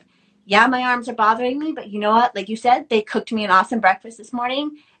positive. Yeah, my arms are bothering me, but you know what? Like you said, they cooked me an awesome breakfast this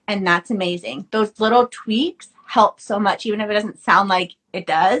morning, and that's amazing. Those little tweaks help so much, even if it doesn't sound like it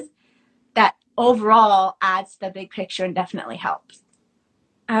does. That overall adds to the big picture and definitely helps.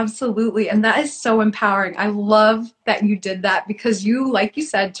 Absolutely. And that is so empowering. I love that you did that, because you, like you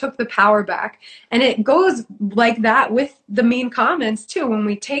said, took the power back. And it goes like that with the mean comments too. When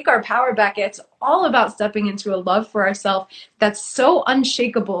we take our power back, it's all about stepping into a love for ourselves that's so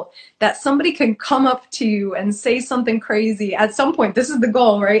unshakable that somebody can come up to you and say something crazy at some point. This is the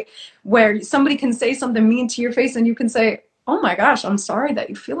goal, right? Where somebody can say something mean to your face and you can say, oh my gosh, I'm sorry that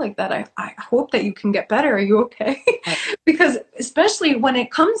you feel like that. I hope that you can get better. Are you okay? Because especially when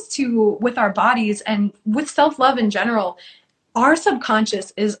it comes to with our bodies and with self-love in general, our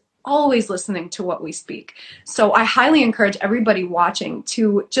subconscious is always listening to what we speak. So I highly encourage everybody watching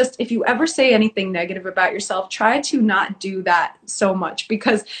to just, if you ever say anything negative about yourself, try to not do that so much,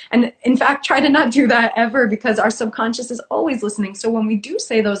 because, and in fact, try to not do that ever, because our subconscious is always listening. So when we do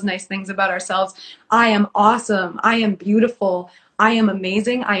say those nice things about ourselves, I am awesome, I am beautiful, I am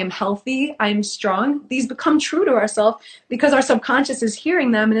amazing, I am healthy, I am strong, these become true to ourselves because our subconscious is hearing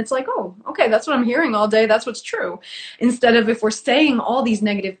them, and it's like, oh, okay, that's what I'm hearing all day, that's what's true. Instead of, if we're saying all these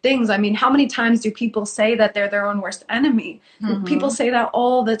negative things, I mean, how many times do people say that they're their own worst enemy? Mm-hmm. People say that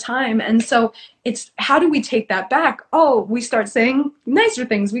all the time. And so it's, how do we take that back? Oh, we start saying nicer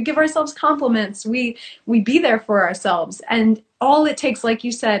things. We give ourselves compliments. We be there for ourselves. And all it takes, like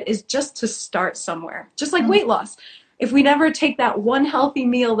you said, is just to start somewhere, just like weight loss. If we never take that one healthy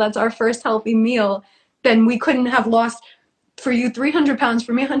meal, that's our first healthy meal, then we couldn't have lost, for you 300 pounds,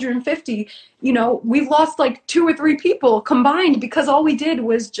 for me 150. We've lost like 2 or 3 people combined because all we did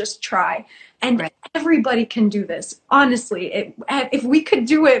was just try. And right. Everybody can do this. Honestly, if we could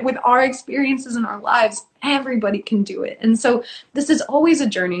do it with our experiences in our lives, everybody can do it. And so this is always a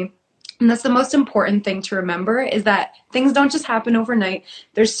journey. And that's the most important thing to remember, is that things don't just happen overnight.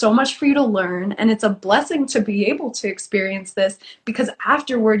 There's so much for you to learn, and it's a blessing to be able to experience this, because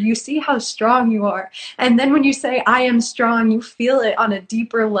afterward you see how strong you are. And then when you say, I am strong, you feel it on a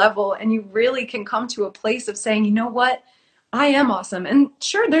deeper level, and you really can come to a place of saying, you know what? I am awesome. And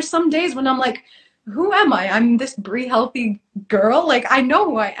sure, there's some days when I'm like, who am I? I'm this Brie Healthy girl. Like, I know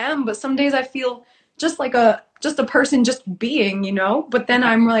who I am, but some days I feel just like a person just being, but then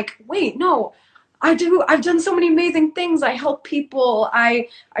I'm like, wait, no, I've done so many amazing things. I help people. I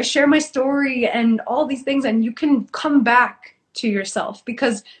share my story and all these things. And you can come back to yourself,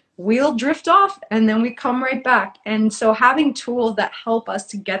 because we'll drift off and then we come right back. And so having tools that help us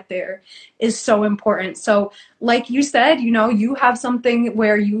to get there is so important. So like you said, you have something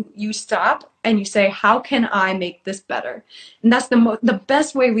where you stop and you say, how can I make this better? And that's the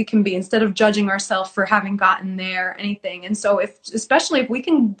best way we can be, instead of judging ourselves for having gotten there or anything. And so especially if we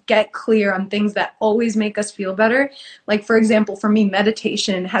can get clear on things that always make us feel better, like for example, for me,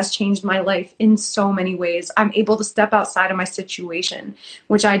 meditation has changed my life in so many ways. I'm able to step outside of my situation,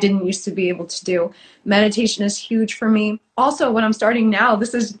 which I didn't used to be able to do. Meditation is huge for me. Also, what I'm starting now,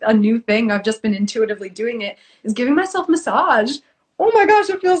 this is a new thing, I've just been intuitively doing it, is giving myself massage. Oh my gosh,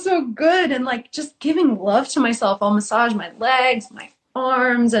 it feels so good. And like just giving love to myself. I'll massage my legs, my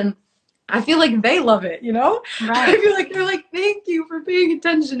arms, and I feel like they love it, Right. I feel like they're like, thank you for paying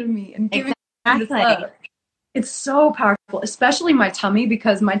attention to me and giving me this love. It's so powerful, especially my tummy,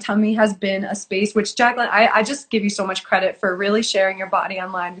 because my tummy has been a space which, Jacqueline, I just give you so much credit for really sharing your body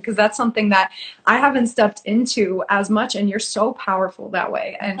online, because that's something that I haven't stepped into as much, and you're so powerful that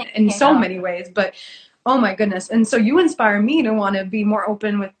way, and in so many ways. But oh my goodness. And so you inspire me to want to be more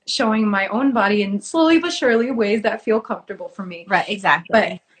open with showing my own body in slowly but surely ways that feel comfortable for me. Right, exactly.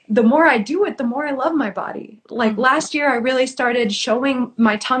 But the more I do it, the more I love my body. Like last year, I really started showing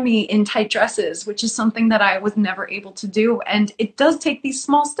my tummy in tight dresses, which is something that I was never able to do. And it does take these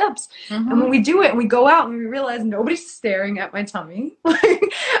small steps. And when we do it and we go out and we realize nobody's staring at my tummy,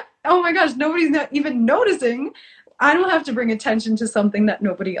 like, oh my gosh, nobody's not even noticing. I don't have to bring attention to something that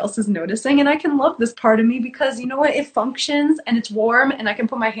nobody else is noticing. And I can love this part of me because you know what? It functions and it's warm and I can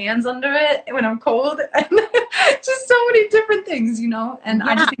put my hands under it when I'm cold. And just so many different things, you know? And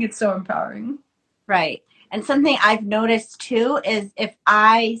I just think it's so empowering. Right. And something I've noticed too is if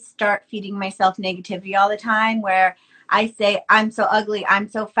I start feeding myself negativity all the time, where I say, I'm so ugly, I'm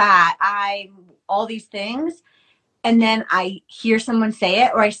so fat, I'm all these things, and then I hear someone say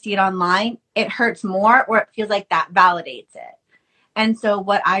it or I see it online, it hurts more, or it feels like that validates it. And so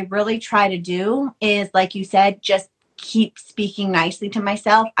what I really try to do is, like you said, just keep speaking nicely to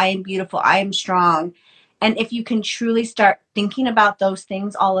myself. I am beautiful. I am strong. And if you can truly start thinking about those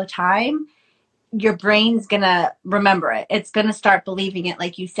things all the time, your brain's going to remember it. It's going to start believing it,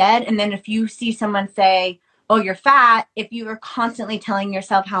 like you said. And then if you see someone say, oh, you're fat, if you are constantly telling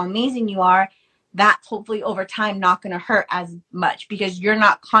yourself how amazing you are, that's hopefully over time not going to hurt as much because you're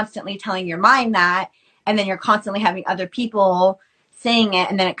not constantly telling your mind that. And then you're constantly having other people saying it.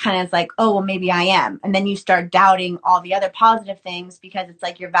 And then it kind of is like, oh, well, maybe I am. And then you start doubting all the other positive things because it's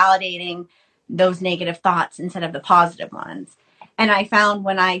like you're validating those negative thoughts instead of the positive ones. And I found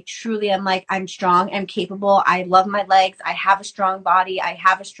when I truly am like, I'm strong, I'm capable, I love my legs, I have a strong body, I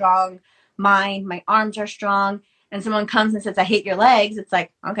have a strong mind, my arms are strong, and someone comes and says, I hate your legs, it's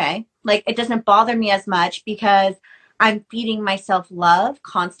like, okay. Like, it doesn't bother me as much because I'm feeding myself love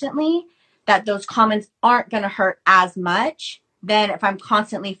constantly, that those comments aren't going to hurt as much than if I'm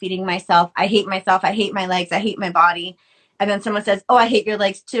constantly feeding myself, I hate my legs, I hate my body. And then someone says, oh, I hate your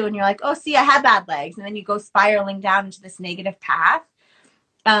legs too. And you're like, oh, see, I have bad legs. And then you go spiraling down into this negative path.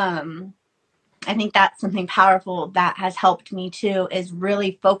 I think that's something powerful that has helped me too, is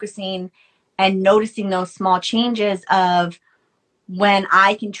really focusing and noticing those small changes of when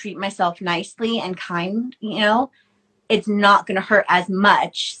I can treat myself nicely and kind, you know, it's not going to hurt as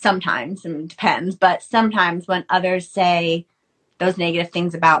much sometimes, and it depends, but sometimes when others say those negative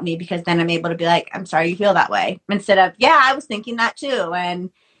things about me, because then I'm able to be like, I'm sorry you feel that way, instead of, yeah, I was thinking that too. And,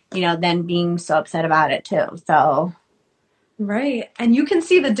 you know, then being so upset about it too. So. Right. And you can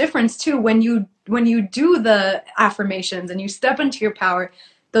see the difference too when you do the affirmations and you step into your power.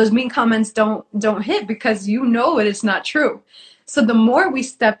 Those mean comments don't hit because you know it is not true. So the more we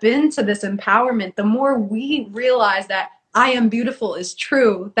step into this empowerment, the more we realize that I am beautiful is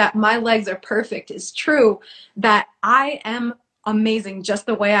true, that my legs are perfect is true, that I am amazing just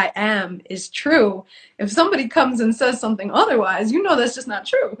the way I am is true. If somebody comes and says something otherwise, you know that's just not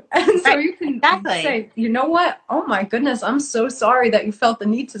true. And so you can say, you know what? Oh my goodness, I'm so sorry that you felt the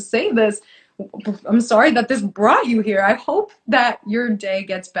need to say this. I'm sorry that this brought you here. I hope that your day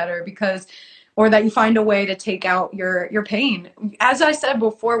gets better or that you find a way to take out your pain. As I said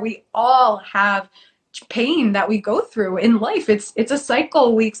before, we all have pain that we go through in life. It's a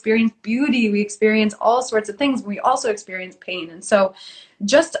cycle. We experience beauty, we experience all sorts of things. We also experience pain. And so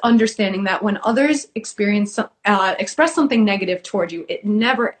just understanding that when others express something negative toward you, it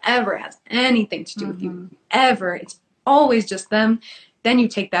never ever has anything to do with you ever. It's always just them. Then you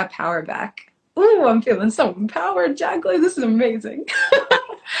take that power back. Ooh, I'm feeling so empowered, Jacqueline. This is amazing.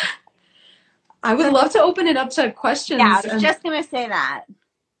 I would love to open it up to questions. Yeah, I was just going to say that.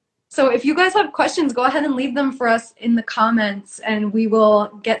 So if you guys have questions, go ahead and leave them for us in the comments, and we will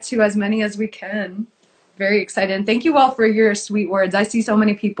get to as many as we can. Very excited. And thank you all for your sweet words. I see so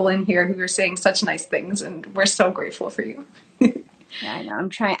many people in here who are saying such nice things, and we're so grateful for you. Yeah, I know.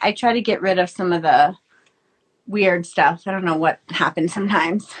 I try to get rid of some of the weird stuff. I don't know what happens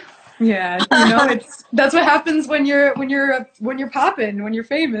sometimes. Yeah, you know, that's what happens when you're popping, when you're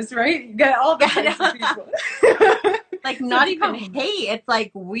famous, right? You get all the people. Like, not even hate. It's like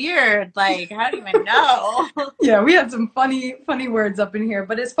weird. Like, I don't even know. Yeah, we had some funny words up in here,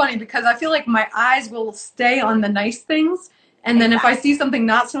 but it's funny because I feel like my eyes will stay on the nice things, and then if I see something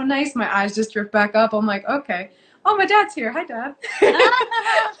not so nice, my eyes just drift back up. I'm like, okay. Oh, my dad's here. Hi, Dad.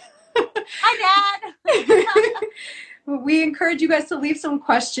 Hi, Dad. We encourage you guys to leave some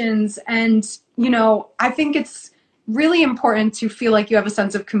questions, and you know, I think it's really important to feel like you have a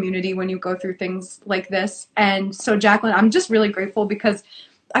sense of community when you go through things like this. And so, Jacqueline, I'm just really grateful because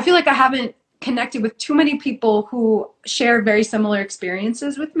I feel like I haven't connected with too many people who share very similar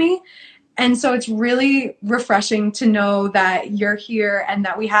experiences with me. And so it's really refreshing to know that you're here and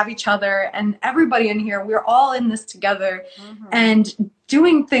that we have each other and everybody in here. We're all in this together. And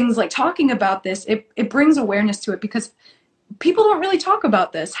doing things like talking about this, it brings awareness to it because people don't really talk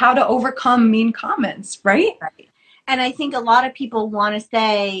about this, how to overcome mean comments, right? Right. And I think a lot of people want to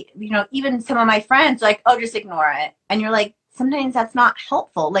say, you know, even some of my friends, like, oh, just ignore it. And you're like, sometimes that's not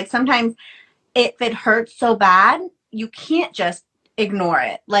helpful. Like, sometimes if it hurts so bad, you can't just ignore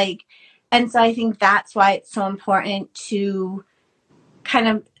it. Like, And so I think that's why it's so important to kind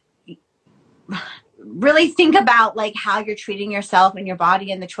of really think about like how you're treating yourself and your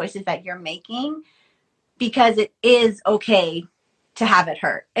body and the choices that you're making, because it is okay to have it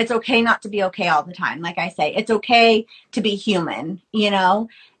hurt. It's okay not to be okay all the time. Like I say, it's okay to be human, you know?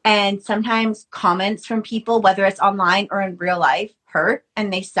 And sometimes comments from people, whether it's online or in real life, hurt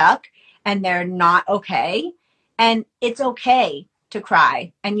and they suck and they're not okay. And it's okay to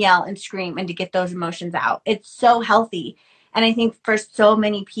cry and yell and scream and to get those emotions out. It's so healthy. And I think for so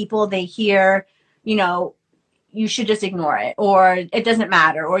many people, they hear, you know, you should just ignore it, or it doesn't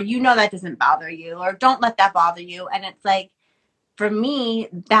matter, or you know that doesn't bother you, or don't let that bother you. And it's like, for me,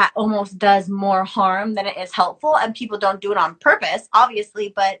 that almost does more harm than it is helpful. And people don't do it on purpose,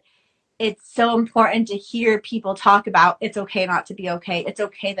 obviously, but it's so important to hear people talk about it's okay not to be okay. It's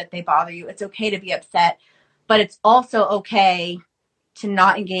okay that they bother you. It's okay to be upset, but it's also okay to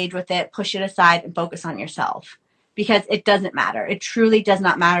not engage with it, push it aside, and focus on yourself, because it doesn't matter. It truly does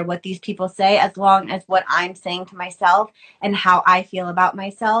not matter what these people say, as long as what I'm saying to myself and how I feel about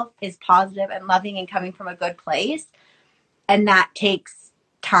myself is positive and loving and coming from a good place. And that takes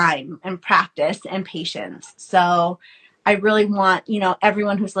time and practice and patience. So I really want, you know,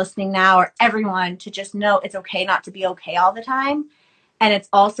 everyone who's listening now, or everyone, to just know it's okay not to be okay all the time. And it's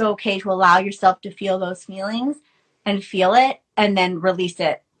also okay to allow yourself to feel those feelings and feel it and then release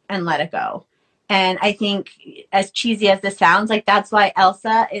it and let it go. And I think, as cheesy as this sounds, like that's why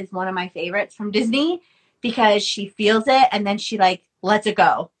Elsa is one of my favorites from Disney, because she feels it and then she like lets it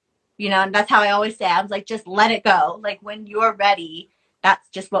go. You know, and that's how I always say, I was like, just let it go. Like when you're ready, that's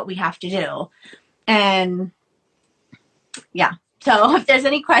just what we have to do. And yeah. So if there's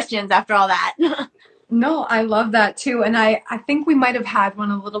any questions after all that. No, I love that too. And I think we might have had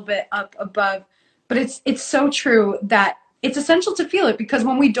one a little bit up above, but it's so true that it's essential to feel it, because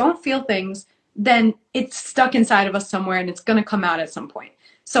when we don't feel things, then it's stuck inside of us somewhere and it's going to come out at some point.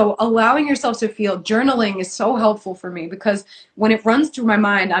 So allowing yourself to feel, journaling is so helpful for me, because when it runs through my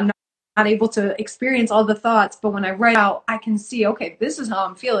mind, I'm not able to experience all the thoughts, but when I write out, I can see, okay, this is how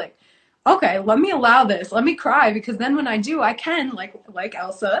I'm feeling. Okay, let me allow this. Let me cry, because then when I do, I can, like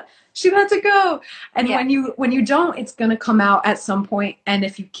Elsa, she lets it go. And Yeah. when you don't, it's gonna come out at some point. And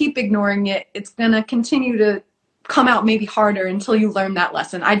if you keep ignoring it, it's gonna continue to come out maybe harder until you learn that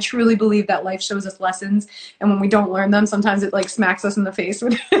lesson. I truly believe that life shows us lessons, and when we don't learn them, sometimes it like smacks us in the face.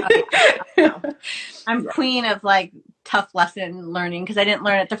 I'm queen of like tough lesson learning, because I didn't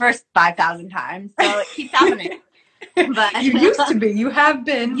learn it the first 5,000 times. So it keeps happening. But you used to be, you have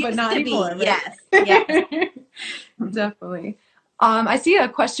been, used but not to anymore. be, Right? yes. Definitely. I see a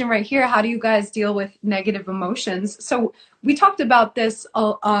question right here. How do you guys deal with negative emotions? So we talked about this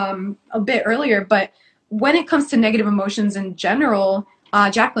a bit earlier, but when it comes to negative emotions in general,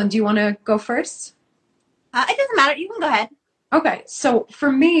 Jacqueline, do you want to go first? It doesn't matter. You can go ahead. Okay, so for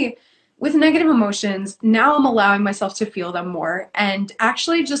me, with negative emotions, now I'm allowing myself to feel them more and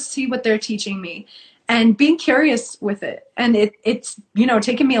actually just see what they're teaching me and being curious with it. And it's, you know,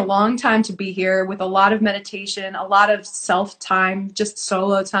 taken me a long time to be here, with a lot of meditation, a lot of self time, just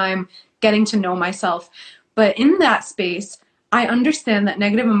solo time, getting to know myself. But in that space, I understand that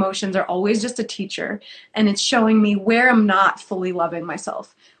negative emotions are always just a teacher, and it's showing me where I'm not fully loving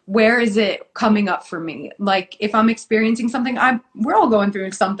myself. Where is it coming up for me? Like if I'm experiencing something, we're all going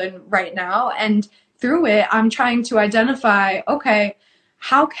through something right now, and through it, I'm trying to identify, okay,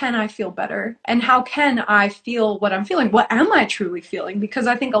 how can I feel better? And how can I feel what I'm feeling? What am I truly feeling? Because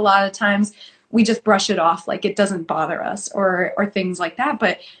I think a lot of times we just brush it off like it doesn't bother us, or things like that.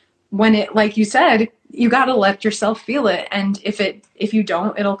 But when it, like you said, you got to let yourself feel it. And if you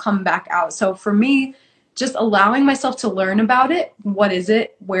don't, it'll come back out. So for me, just allowing myself to learn about it. What is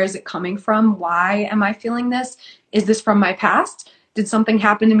it? Where is it coming from? Why am I feeling this? Is this from my past? Did something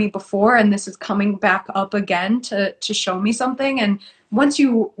happen to me before and this is coming back up again to show me something? And once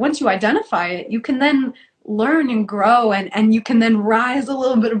you identify it, you can then learn and grow, and you can then rise a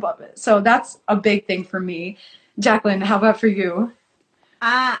little bit above it. So that's a big thing for me. Jacqueline, how about for you?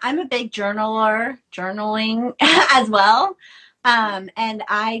 I'm a big journaling as well. And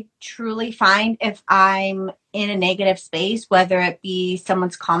I truly find if I'm in a negative space, whether it be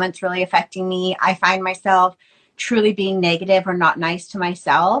someone's comments really affecting me, I find myself truly being negative or not nice to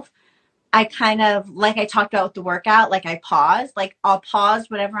myself. I kind of, like I talked about with the workout, like I pause, like I'll pause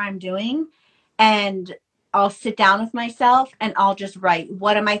whatever I'm doing and I'll sit down with myself and I'll just write,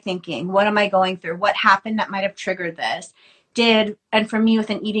 what am I thinking? What am I going through? What happened that might have triggered this? And for me with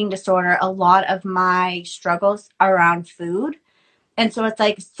an eating disorder, a lot of my struggles are around food. And so it's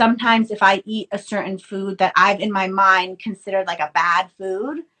like sometimes if I eat a certain food that I've in my mind considered like a bad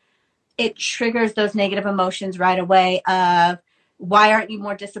food, it triggers those negative emotions right away of, why aren't you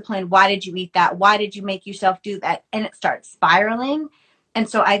more disciplined? Why did you eat that? Why did you make yourself do that? And it starts spiraling. And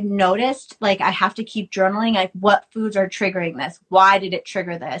so I've noticed, like, I have to keep journaling, like, what foods are triggering this? Why did it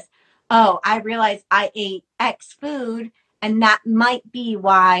trigger this? Oh, I realized I ate X food, and that might be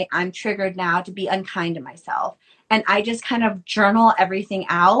why I'm triggered now to be unkind to myself. And I just kind of journal everything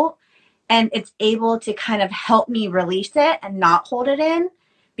out, and it's able to kind of help me release it and not hold it in.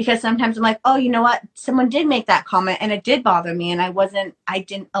 Because sometimes I'm like, oh, you know what? Someone did make that comment and it did bother me, and I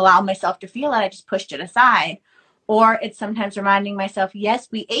didn't allow myself to feel it. I just pushed it aside. Or it's sometimes reminding myself, yes,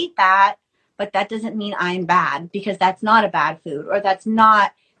 we ate that, but that doesn't mean I'm bad, because that's not a bad food, or that's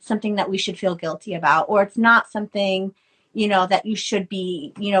not something that we should feel guilty about, or it's not something, that you should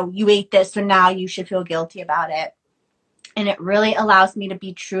be, you ate this, so now you should feel guilty about it. And it really allows me to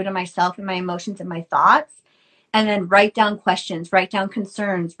be true to myself and my emotions and my thoughts, and then write down questions, write down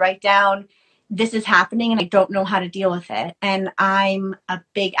concerns, write down, this is happening and I don't know how to deal with it. And I'm a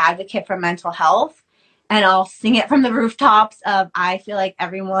big advocate for mental health. And I'll sing it from the rooftops of, I feel like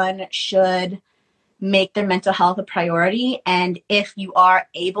everyone should make their mental health a priority. And if you are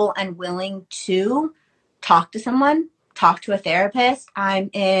able and willing to talk to someone, talk to a therapist. I'm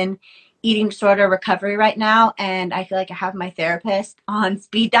in eating disorder recovery right now, and I feel like I have my therapist on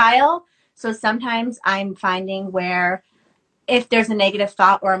speed dial. So sometimes I'm finding where if there's a negative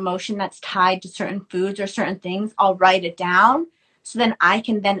thought or emotion that's tied to certain foods or certain things, I'll write it down. So then I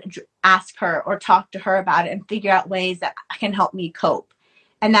can then ask her or talk to her about it and figure out ways that can help me cope.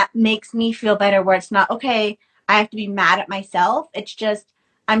 And that makes me feel better, where it's not, okay, I have to be mad at myself. It's just,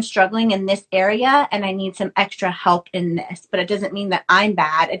 I'm struggling in this area and I need some extra help in this. But it doesn't mean that I'm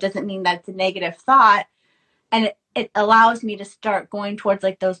bad. It doesn't mean that it's a negative thought. And it allows me to start going towards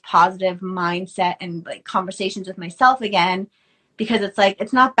like those positive mindset and like conversations with myself again. Because it's like,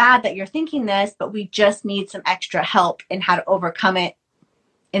 it's not bad that you're thinking this, but we just need some extra help in how to overcome it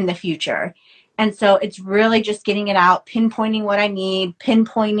in the future. And so it's really just getting it out, pinpointing what I need,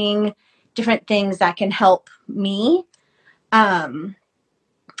 pinpointing different things that can help me, and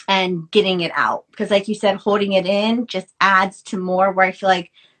getting it out. Because like you said, holding it in just adds to more, where I feel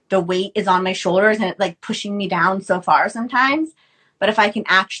like the weight is on my shoulders and it's like pushing me down so far sometimes. But if I can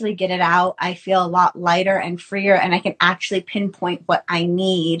actually get it out, I feel a lot lighter and freer, and I can actually pinpoint what I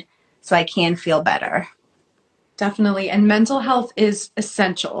need so I can feel better. Definitely. And mental health is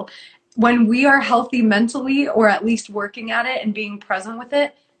essential. When we are healthy mentally, or at least working at it and being present with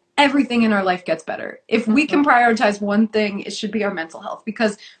it, everything in our life gets better. If we can prioritize one thing, it should be our mental health,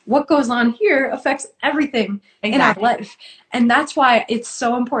 because what goes on here affects everything in our life. And that's why it's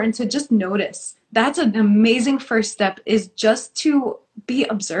so important to just notice. That's an amazing first step, is just to be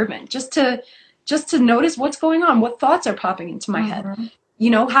observant, just to notice what's going on, what thoughts are popping into my head.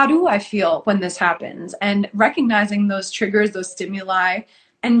 How do I feel when this happens? And recognizing those triggers, those stimuli,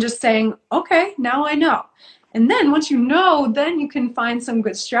 and just saying, okay, now I know. And then once you know, then you can find some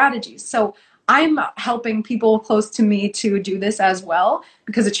good strategies. So I'm helping people close to me to do this as well,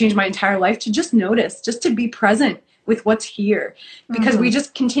 because it changed my entire life, to just notice, just to be present with what's here, because we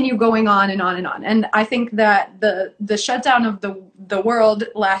just continue going on and on and on. And I think that the shutdown of the world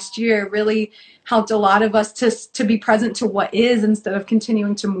last year really helped a lot of us to be present to what is, instead of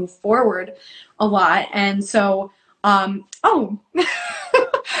continuing to move forward a lot. And so, people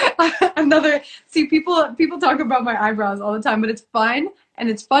talk about my eyebrows all the time, but it's fine. And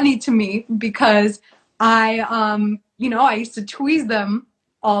it's funny to me because I used to tweeze them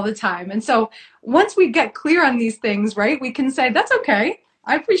all the time. And so once we get clear on these things, right, we can say, that's okay.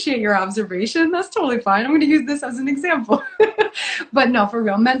 I appreciate your observation. That's totally fine. I'm going to use this as an example. But no, for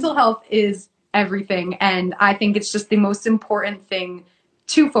real, mental health is everything. And I think it's just the most important thing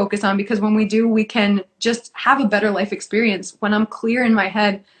to focus on, because when we do, we can just have a better life experience. When I'm clear in my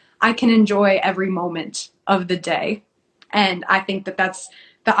head, I can enjoy every moment of the day. And I think that that's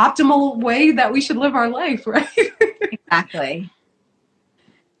the optimal way that we should live our life, right? Exactly.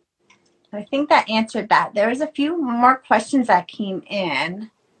 I think that answered that. There was a few more questions that came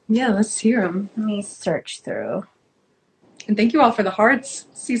in. Yeah, let's hear them. Let me search through. And thank you all for the hearts.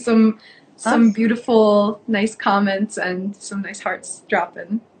 See some beautiful, nice comments and some nice hearts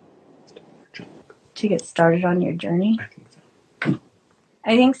dropping. To get started on your journey? I think so.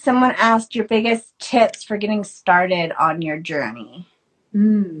 I think someone asked your biggest tips for getting started on your journey.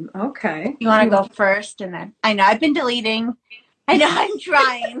 Okay. You want to go first, and then I know I've been deleting. I know I'm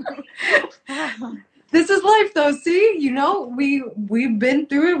trying. This is life, though. See, we've been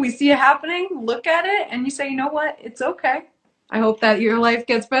through it. We see it happening. Look at it, and you say, you know what? It's okay. I hope that your life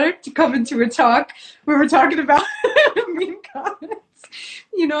gets better. To come into a talk where we're talking about mean comments.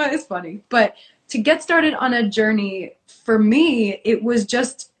 You know, it's funny. But to get started on a journey, for me, it was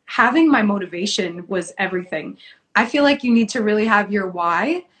just having my motivation was everything. I feel like you need to really have your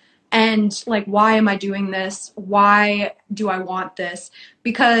why and like, why am I doing this? Why do I want this?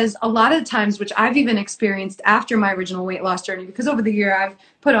 Because a lot of times, which I've even experienced after my original weight loss journey, because over the year I've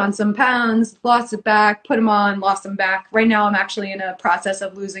put on some pounds, lost it back, put them on, lost them back. Right now I'm actually in a process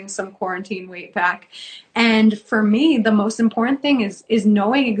of losing some quarantine weight back. And for me, the most important thing is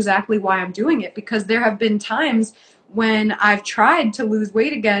knowing exactly why I'm doing it, because there have been times when I've tried to lose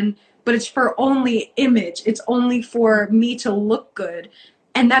weight again, but it's for only image. It's only for me to look good.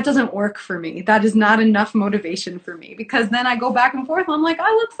 And that doesn't work for me. That is not enough motivation for me, because then I go back and forth and I'm like, I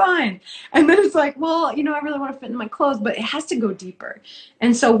look fine. And then it's like, well, you know, I really want to fit in my clothes, but it has to go deeper.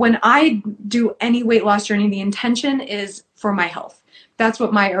 And so when I do any weight loss journey, the intention is for my health. That's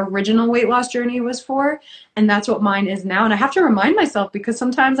what my original weight loss journey was for. And that's what mine is now. And I have to remind myself, because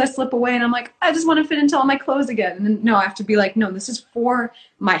sometimes I slip away and I'm like, I just want to fit into all my clothes again. And then, no, I have to be like, no, this is for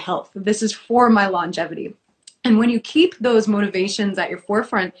my health. This is for my longevity. And when you keep those motivations at your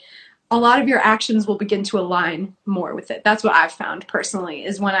forefront, a lot of your actions will begin to align more with it. That's what I've found personally,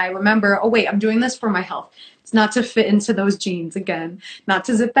 is when I remember, oh wait, I'm doing this for my health. It's not to fit into those jeans again, not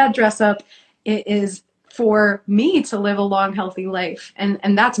to zip that dress up. It is for me to live a long, healthy life.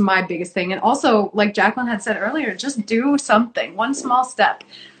 And that's my biggest thing. And also, like Jacqueline had said earlier, just do something, one small step.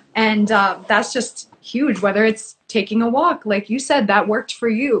 And that's just huge, whether it's taking a walk, like you said, that worked for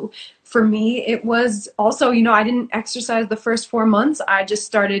you. For me, it was also, you know, I didn't exercise the first 4 months. I just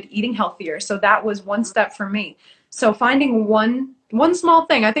started eating healthier. So that was one step for me. So finding one small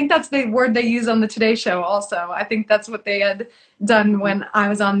thing, I think that's the word they use on the Today Show also. I think that's what they had done when I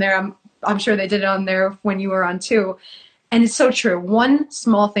was on there. I'm sure they did it on there when you were on too. And it's so true. One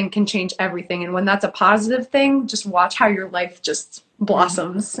small thing can change everything. And when that's a positive thing, just watch how your life just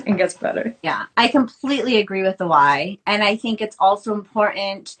blossoms and gets better. Yeah, I completely agree with the why. And I think it's also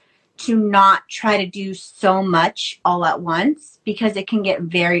important to not try to do so much all at once, because it can get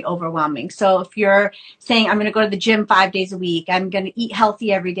very overwhelming. So if you're saying, I'm going to go to the gym 5 days a week, I'm going to eat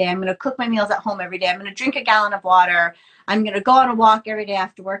healthy every day, I'm going to cook my meals at home every day, I'm going to drink a gallon of water, I'm going to go on a walk every day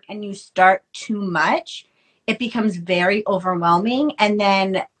after work, and you start too much, it becomes very overwhelming. And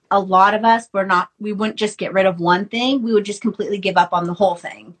then a lot of us, we wouldn't just get rid of one thing. We would just completely give up on the whole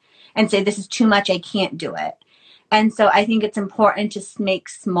thing and say, this is too much, I can't do it. And so I think it's important to make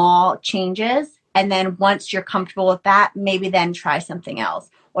small changes. And then once you're comfortable with that, maybe then try something else,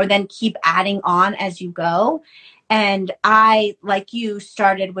 or then keep adding on as you go. And I, like you,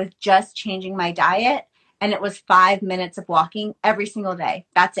 started with just changing my diet. And it was 5 minutes of walking every single day.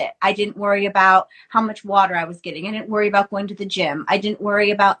 That's it. I didn't worry about how much water I was getting. I didn't worry about going to the gym. I didn't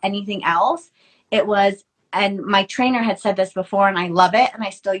worry about anything else. It was, and my trainer had said this before, and I love it, and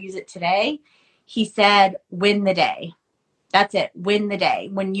I still use it today. He said, win the day. That's it. Win the day.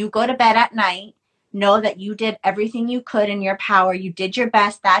 When you go to bed at night, know that you did everything you could in your power. You did your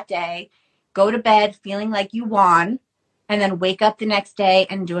best that day. Go to bed feeling like you won, and then wake up the next day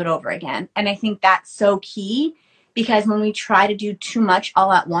and do it over again. And I think that's so key, because when we try to do too much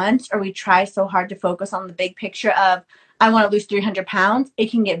all at once, or we try so hard to focus on the big picture of, I want to lose 300 pounds, it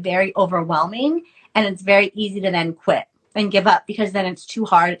can get very overwhelming, and it's very easy to then quit and give up, because then it's too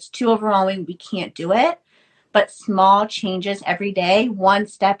hard, it's too overwhelming, we can't do it. But small changes every day, one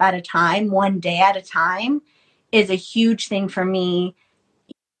step at a time, one day at a time, is a huge thing for me,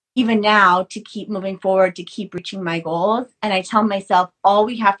 even now, to keep moving forward, to keep reaching my goals. And I tell myself, all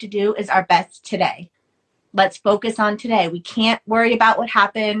we have to do is our best today. Let's focus on today. We can't worry about what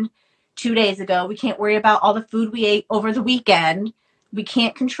happened 2 days ago. We can't worry about all the food we ate over the weekend. We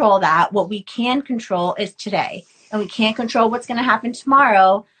can't control that. What we can control is today. And we can't control what's going to happen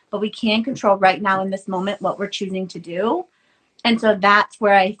tomorrow, but we can control right now in this moment what we're choosing to do. And so that's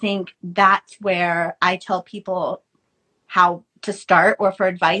where I tell people how to start, or for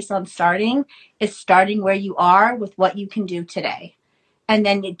advice on starting, is starting where you are with what you can do today. And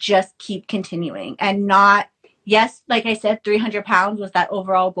then you just keep continuing, and not, yes, like I said, 300 pounds was that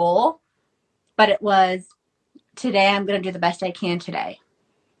overall goal, but it was, today I'm going to do the best I can today.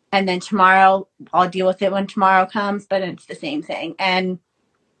 And then tomorrow I'll deal with it when tomorrow comes, but it's the same thing. And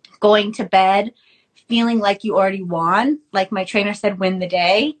going to bed feeling like you already won, like my trainer said, win the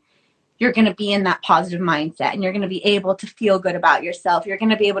day, you're going to be in that positive mindset, and you're going to be able to feel good about yourself. You're going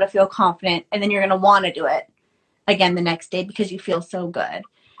to be able to feel confident, and then you're going to want to do it again the next day because you feel so good.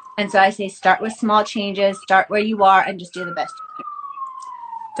 And so I say, start with small changes, start where you are, and just do the best you can.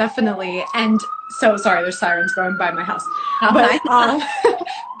 Definitely. And so sorry, there's sirens going by my house.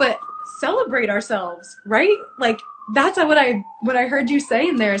 But celebrate ourselves, right? Like, that's what I heard you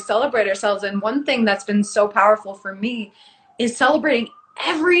saying there, celebrate ourselves. And one thing that's been so powerful for me is celebrating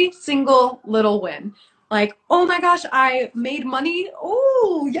every single little win. Like, oh my gosh, I made money.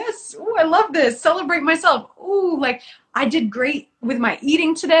 Oh, yes. Oh, I love this. Celebrate myself. Oh, like I did great with my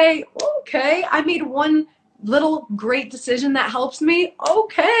eating today. Okay. I made one little great decision that helps me.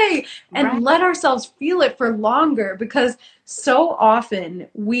 Okay. And Right. let ourselves feel it for longer, because so often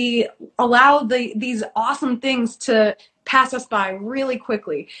we allow these awesome things to pass us by really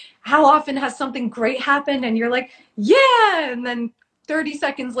quickly. How often has something great happened and you're like, yeah, and then 30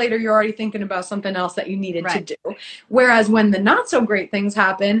 seconds later you're already thinking about something else that you needed Right. to do. Whereas when the not so great things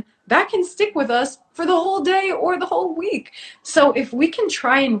happen, that can stick with us for the whole day or the whole week. So if we can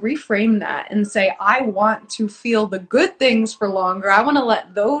try and reframe that and say, I want to feel the good things for longer, I want to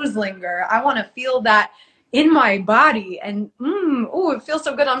let those linger, I want to feel that in my body, and oh, it feels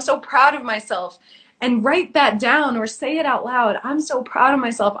so good, I'm so proud of myself, and write that down or say it out loud, I'm so proud of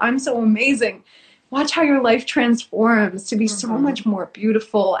myself, I'm so amazing. Watch how your life transforms to be so much more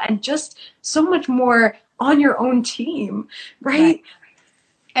beautiful and just so much more on your own team, right?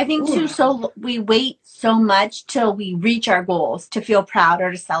 I think too, so we wait so much till we reach our goals to feel proud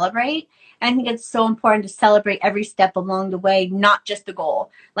or to celebrate. And I think it's so important to celebrate every step along the way, not just the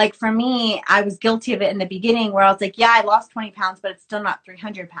goal. Like for me, I was guilty of it in the beginning where I was like, yeah, I lost 20 pounds, but it's still not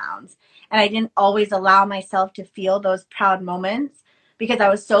 300 pounds. And I didn't always allow myself to feel those proud moments because I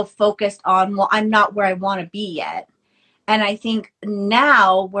was so focused on, well, I'm not where I want to be yet. And I think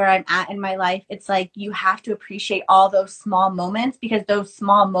now where I'm at in my life, it's like you have to appreciate all those small moments, because those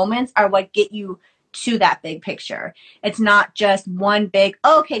small moments are what get you to that big picture. It's not just one big,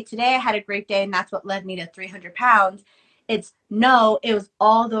 oh, okay, today I had a great day and that's what led me to 300 pounds. It's no, it was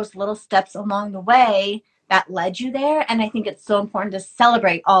all those little steps along the way that led you there. And I think it's so important to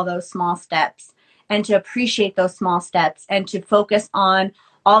celebrate all those small steps and to appreciate those small steps and to focus on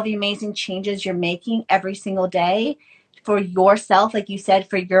all the amazing changes you're making every single day for yourself, like you said,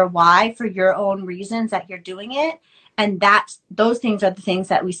 for your why, for your own reasons that you're doing it. And that's, those things are the things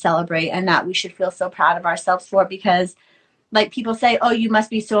that we celebrate and that we should feel so proud of ourselves for, because like people say, oh, you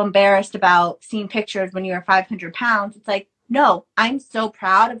must be so embarrassed about seeing pictures when you were 500 pounds. It's like, no, I'm so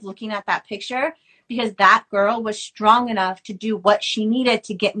proud of looking at that picture because that girl was strong enough to do what she needed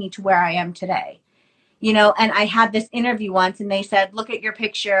to get me to where I am today. You know, and I had this interview once and they said, look at your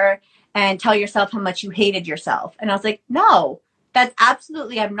picture and tell yourself how much you hated yourself. And I was like, no, that's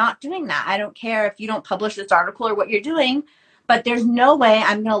absolutely, I'm not doing that. I don't care if you don't publish this article or what you're doing, but there's no way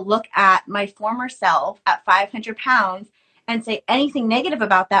I'm going to look at my former self at 500 pounds and say anything negative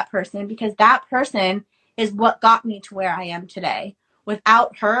about that person, because that person is what got me to where I am today.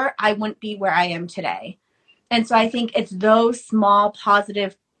 Without her, I wouldn't be where I am today. And so I think it's those small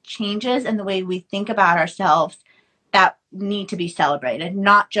positive changes in the way we think about ourselves that need to be celebrated,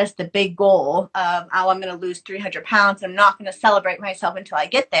 not just the big goal of, oh, I'm going to lose 300 pounds. I'm not going to celebrate myself until I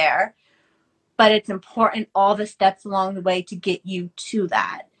get there. But it's important, all the steps along the way to get you to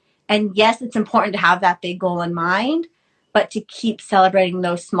that. And yes, it's important to have that big goal in mind, but to keep celebrating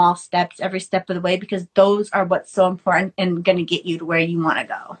those small steps every step of the way, because those are what's so important and going to get you to where you want to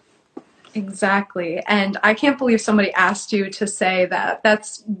go. Exactly. And I can't believe somebody asked you to say that.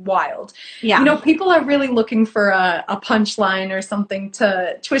 That's wild. Yeah. You know, people are really looking for a punchline or something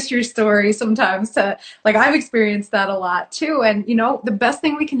to twist your story sometimes, to, like, I've experienced that a lot too. And, you know, the best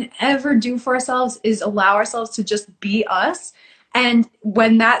thing we can ever do for ourselves is allow ourselves to just be us. And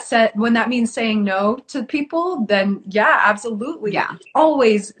when that means saying no to people, then yeah, absolutely. Yeah.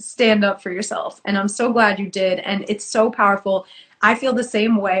 Always stand up for yourself. And I'm so glad you did. And it's so powerful. I feel the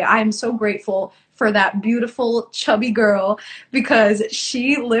same way. I am so grateful for that beautiful, chubby girl, because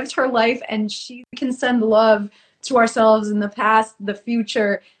she lived her life and she can send love to ourselves in the past, the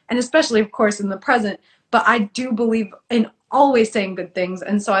future, and especially, of course, in the present. But I do believe in always saying good things.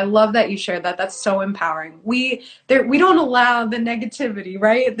 And so I love that you shared that. That's so empowering. We don't allow the negativity,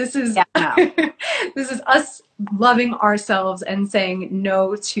 right? This is, no. This is us loving ourselves and saying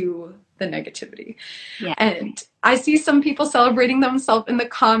no to the negativity. Yeah. And I see some people celebrating themselves in the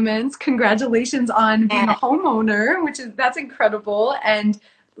comments. Congratulations on being a homeowner, that's incredible. And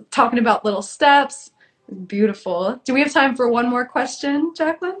talking about little steps, beautiful. Do we have time for one more question,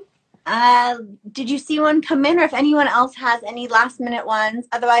 Jacqueline? Did you see one come in, or if anyone else has any last minute ones?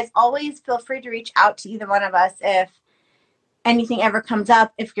 Otherwise, always feel free to reach out to either one of us if anything ever comes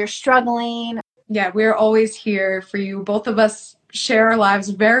up, if you're struggling. Yeah, we're always here for you. Both of us share our lives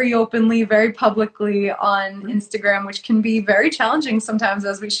very openly, very publicly on Instagram, which can be very challenging sometimes,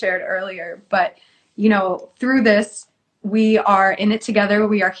 as we shared earlier. But, you know, through this, we are in it together.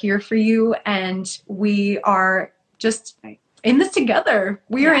 We are here for you, and we are just in this together.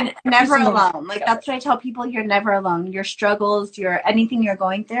 We are in never alone. Like, that's what I tell people. You're never alone. Your struggles, anything you're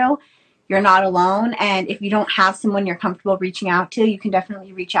going through, you're not alone. And if you don't have someone you're comfortable reaching out to, you can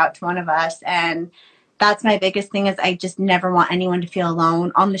definitely reach out to one of us. And that's my biggest thing, is I just never want anyone to feel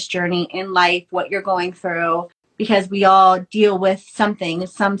alone on this journey in life, what you're going through, because we all deal with something,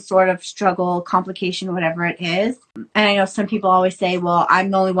 some sort of struggle, complication, whatever it is. And I know some people always say, well,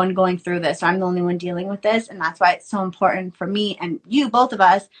 I'm the only one going through this, or I'm the only one dealing with this. And that's why it's so important for me and you, both of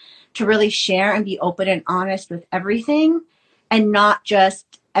us, to really share and be open and honest with everything, and not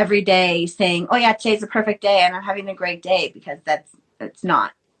just every day saying, oh yeah, today's a perfect day and I'm having a great day, because that's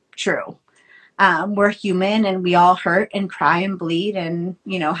not true. We're human and we all hurt and cry and bleed and,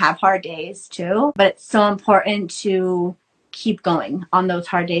 have hard days too. But it's so important to keep going on those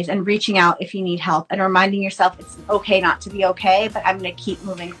hard days and reaching out if you need help, and reminding yourself it's okay not to be okay, but I'm going to keep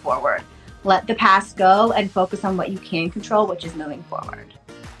moving forward. Let the past go and focus on what you can control, which is moving forward.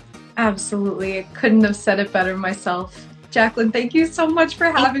 Absolutely. I couldn't have said it better myself. Jacqueline, thank you so much for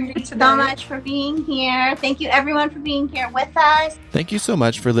having me today. Thank you so much for being here. Thank you everyone for being here with us. Thank you so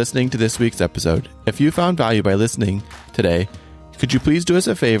much for listening to this week's episode. If you found value by listening today, could you please do us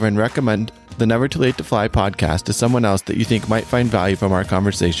a favor and recommend the Never Too Late to Fly podcast to someone else that you think might find value from our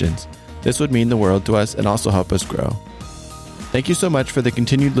conversations? This would mean the world to us and also help us grow. Thank you so much for the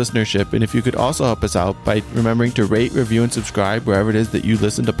continued listenership, and if you could also help us out by remembering to rate, review, and subscribe wherever it is that you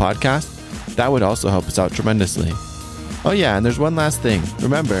listen to podcasts, that would also help us out tremendously. Oh yeah, and there's one last thing.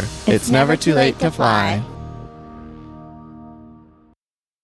 Remember, it's never too late to fly.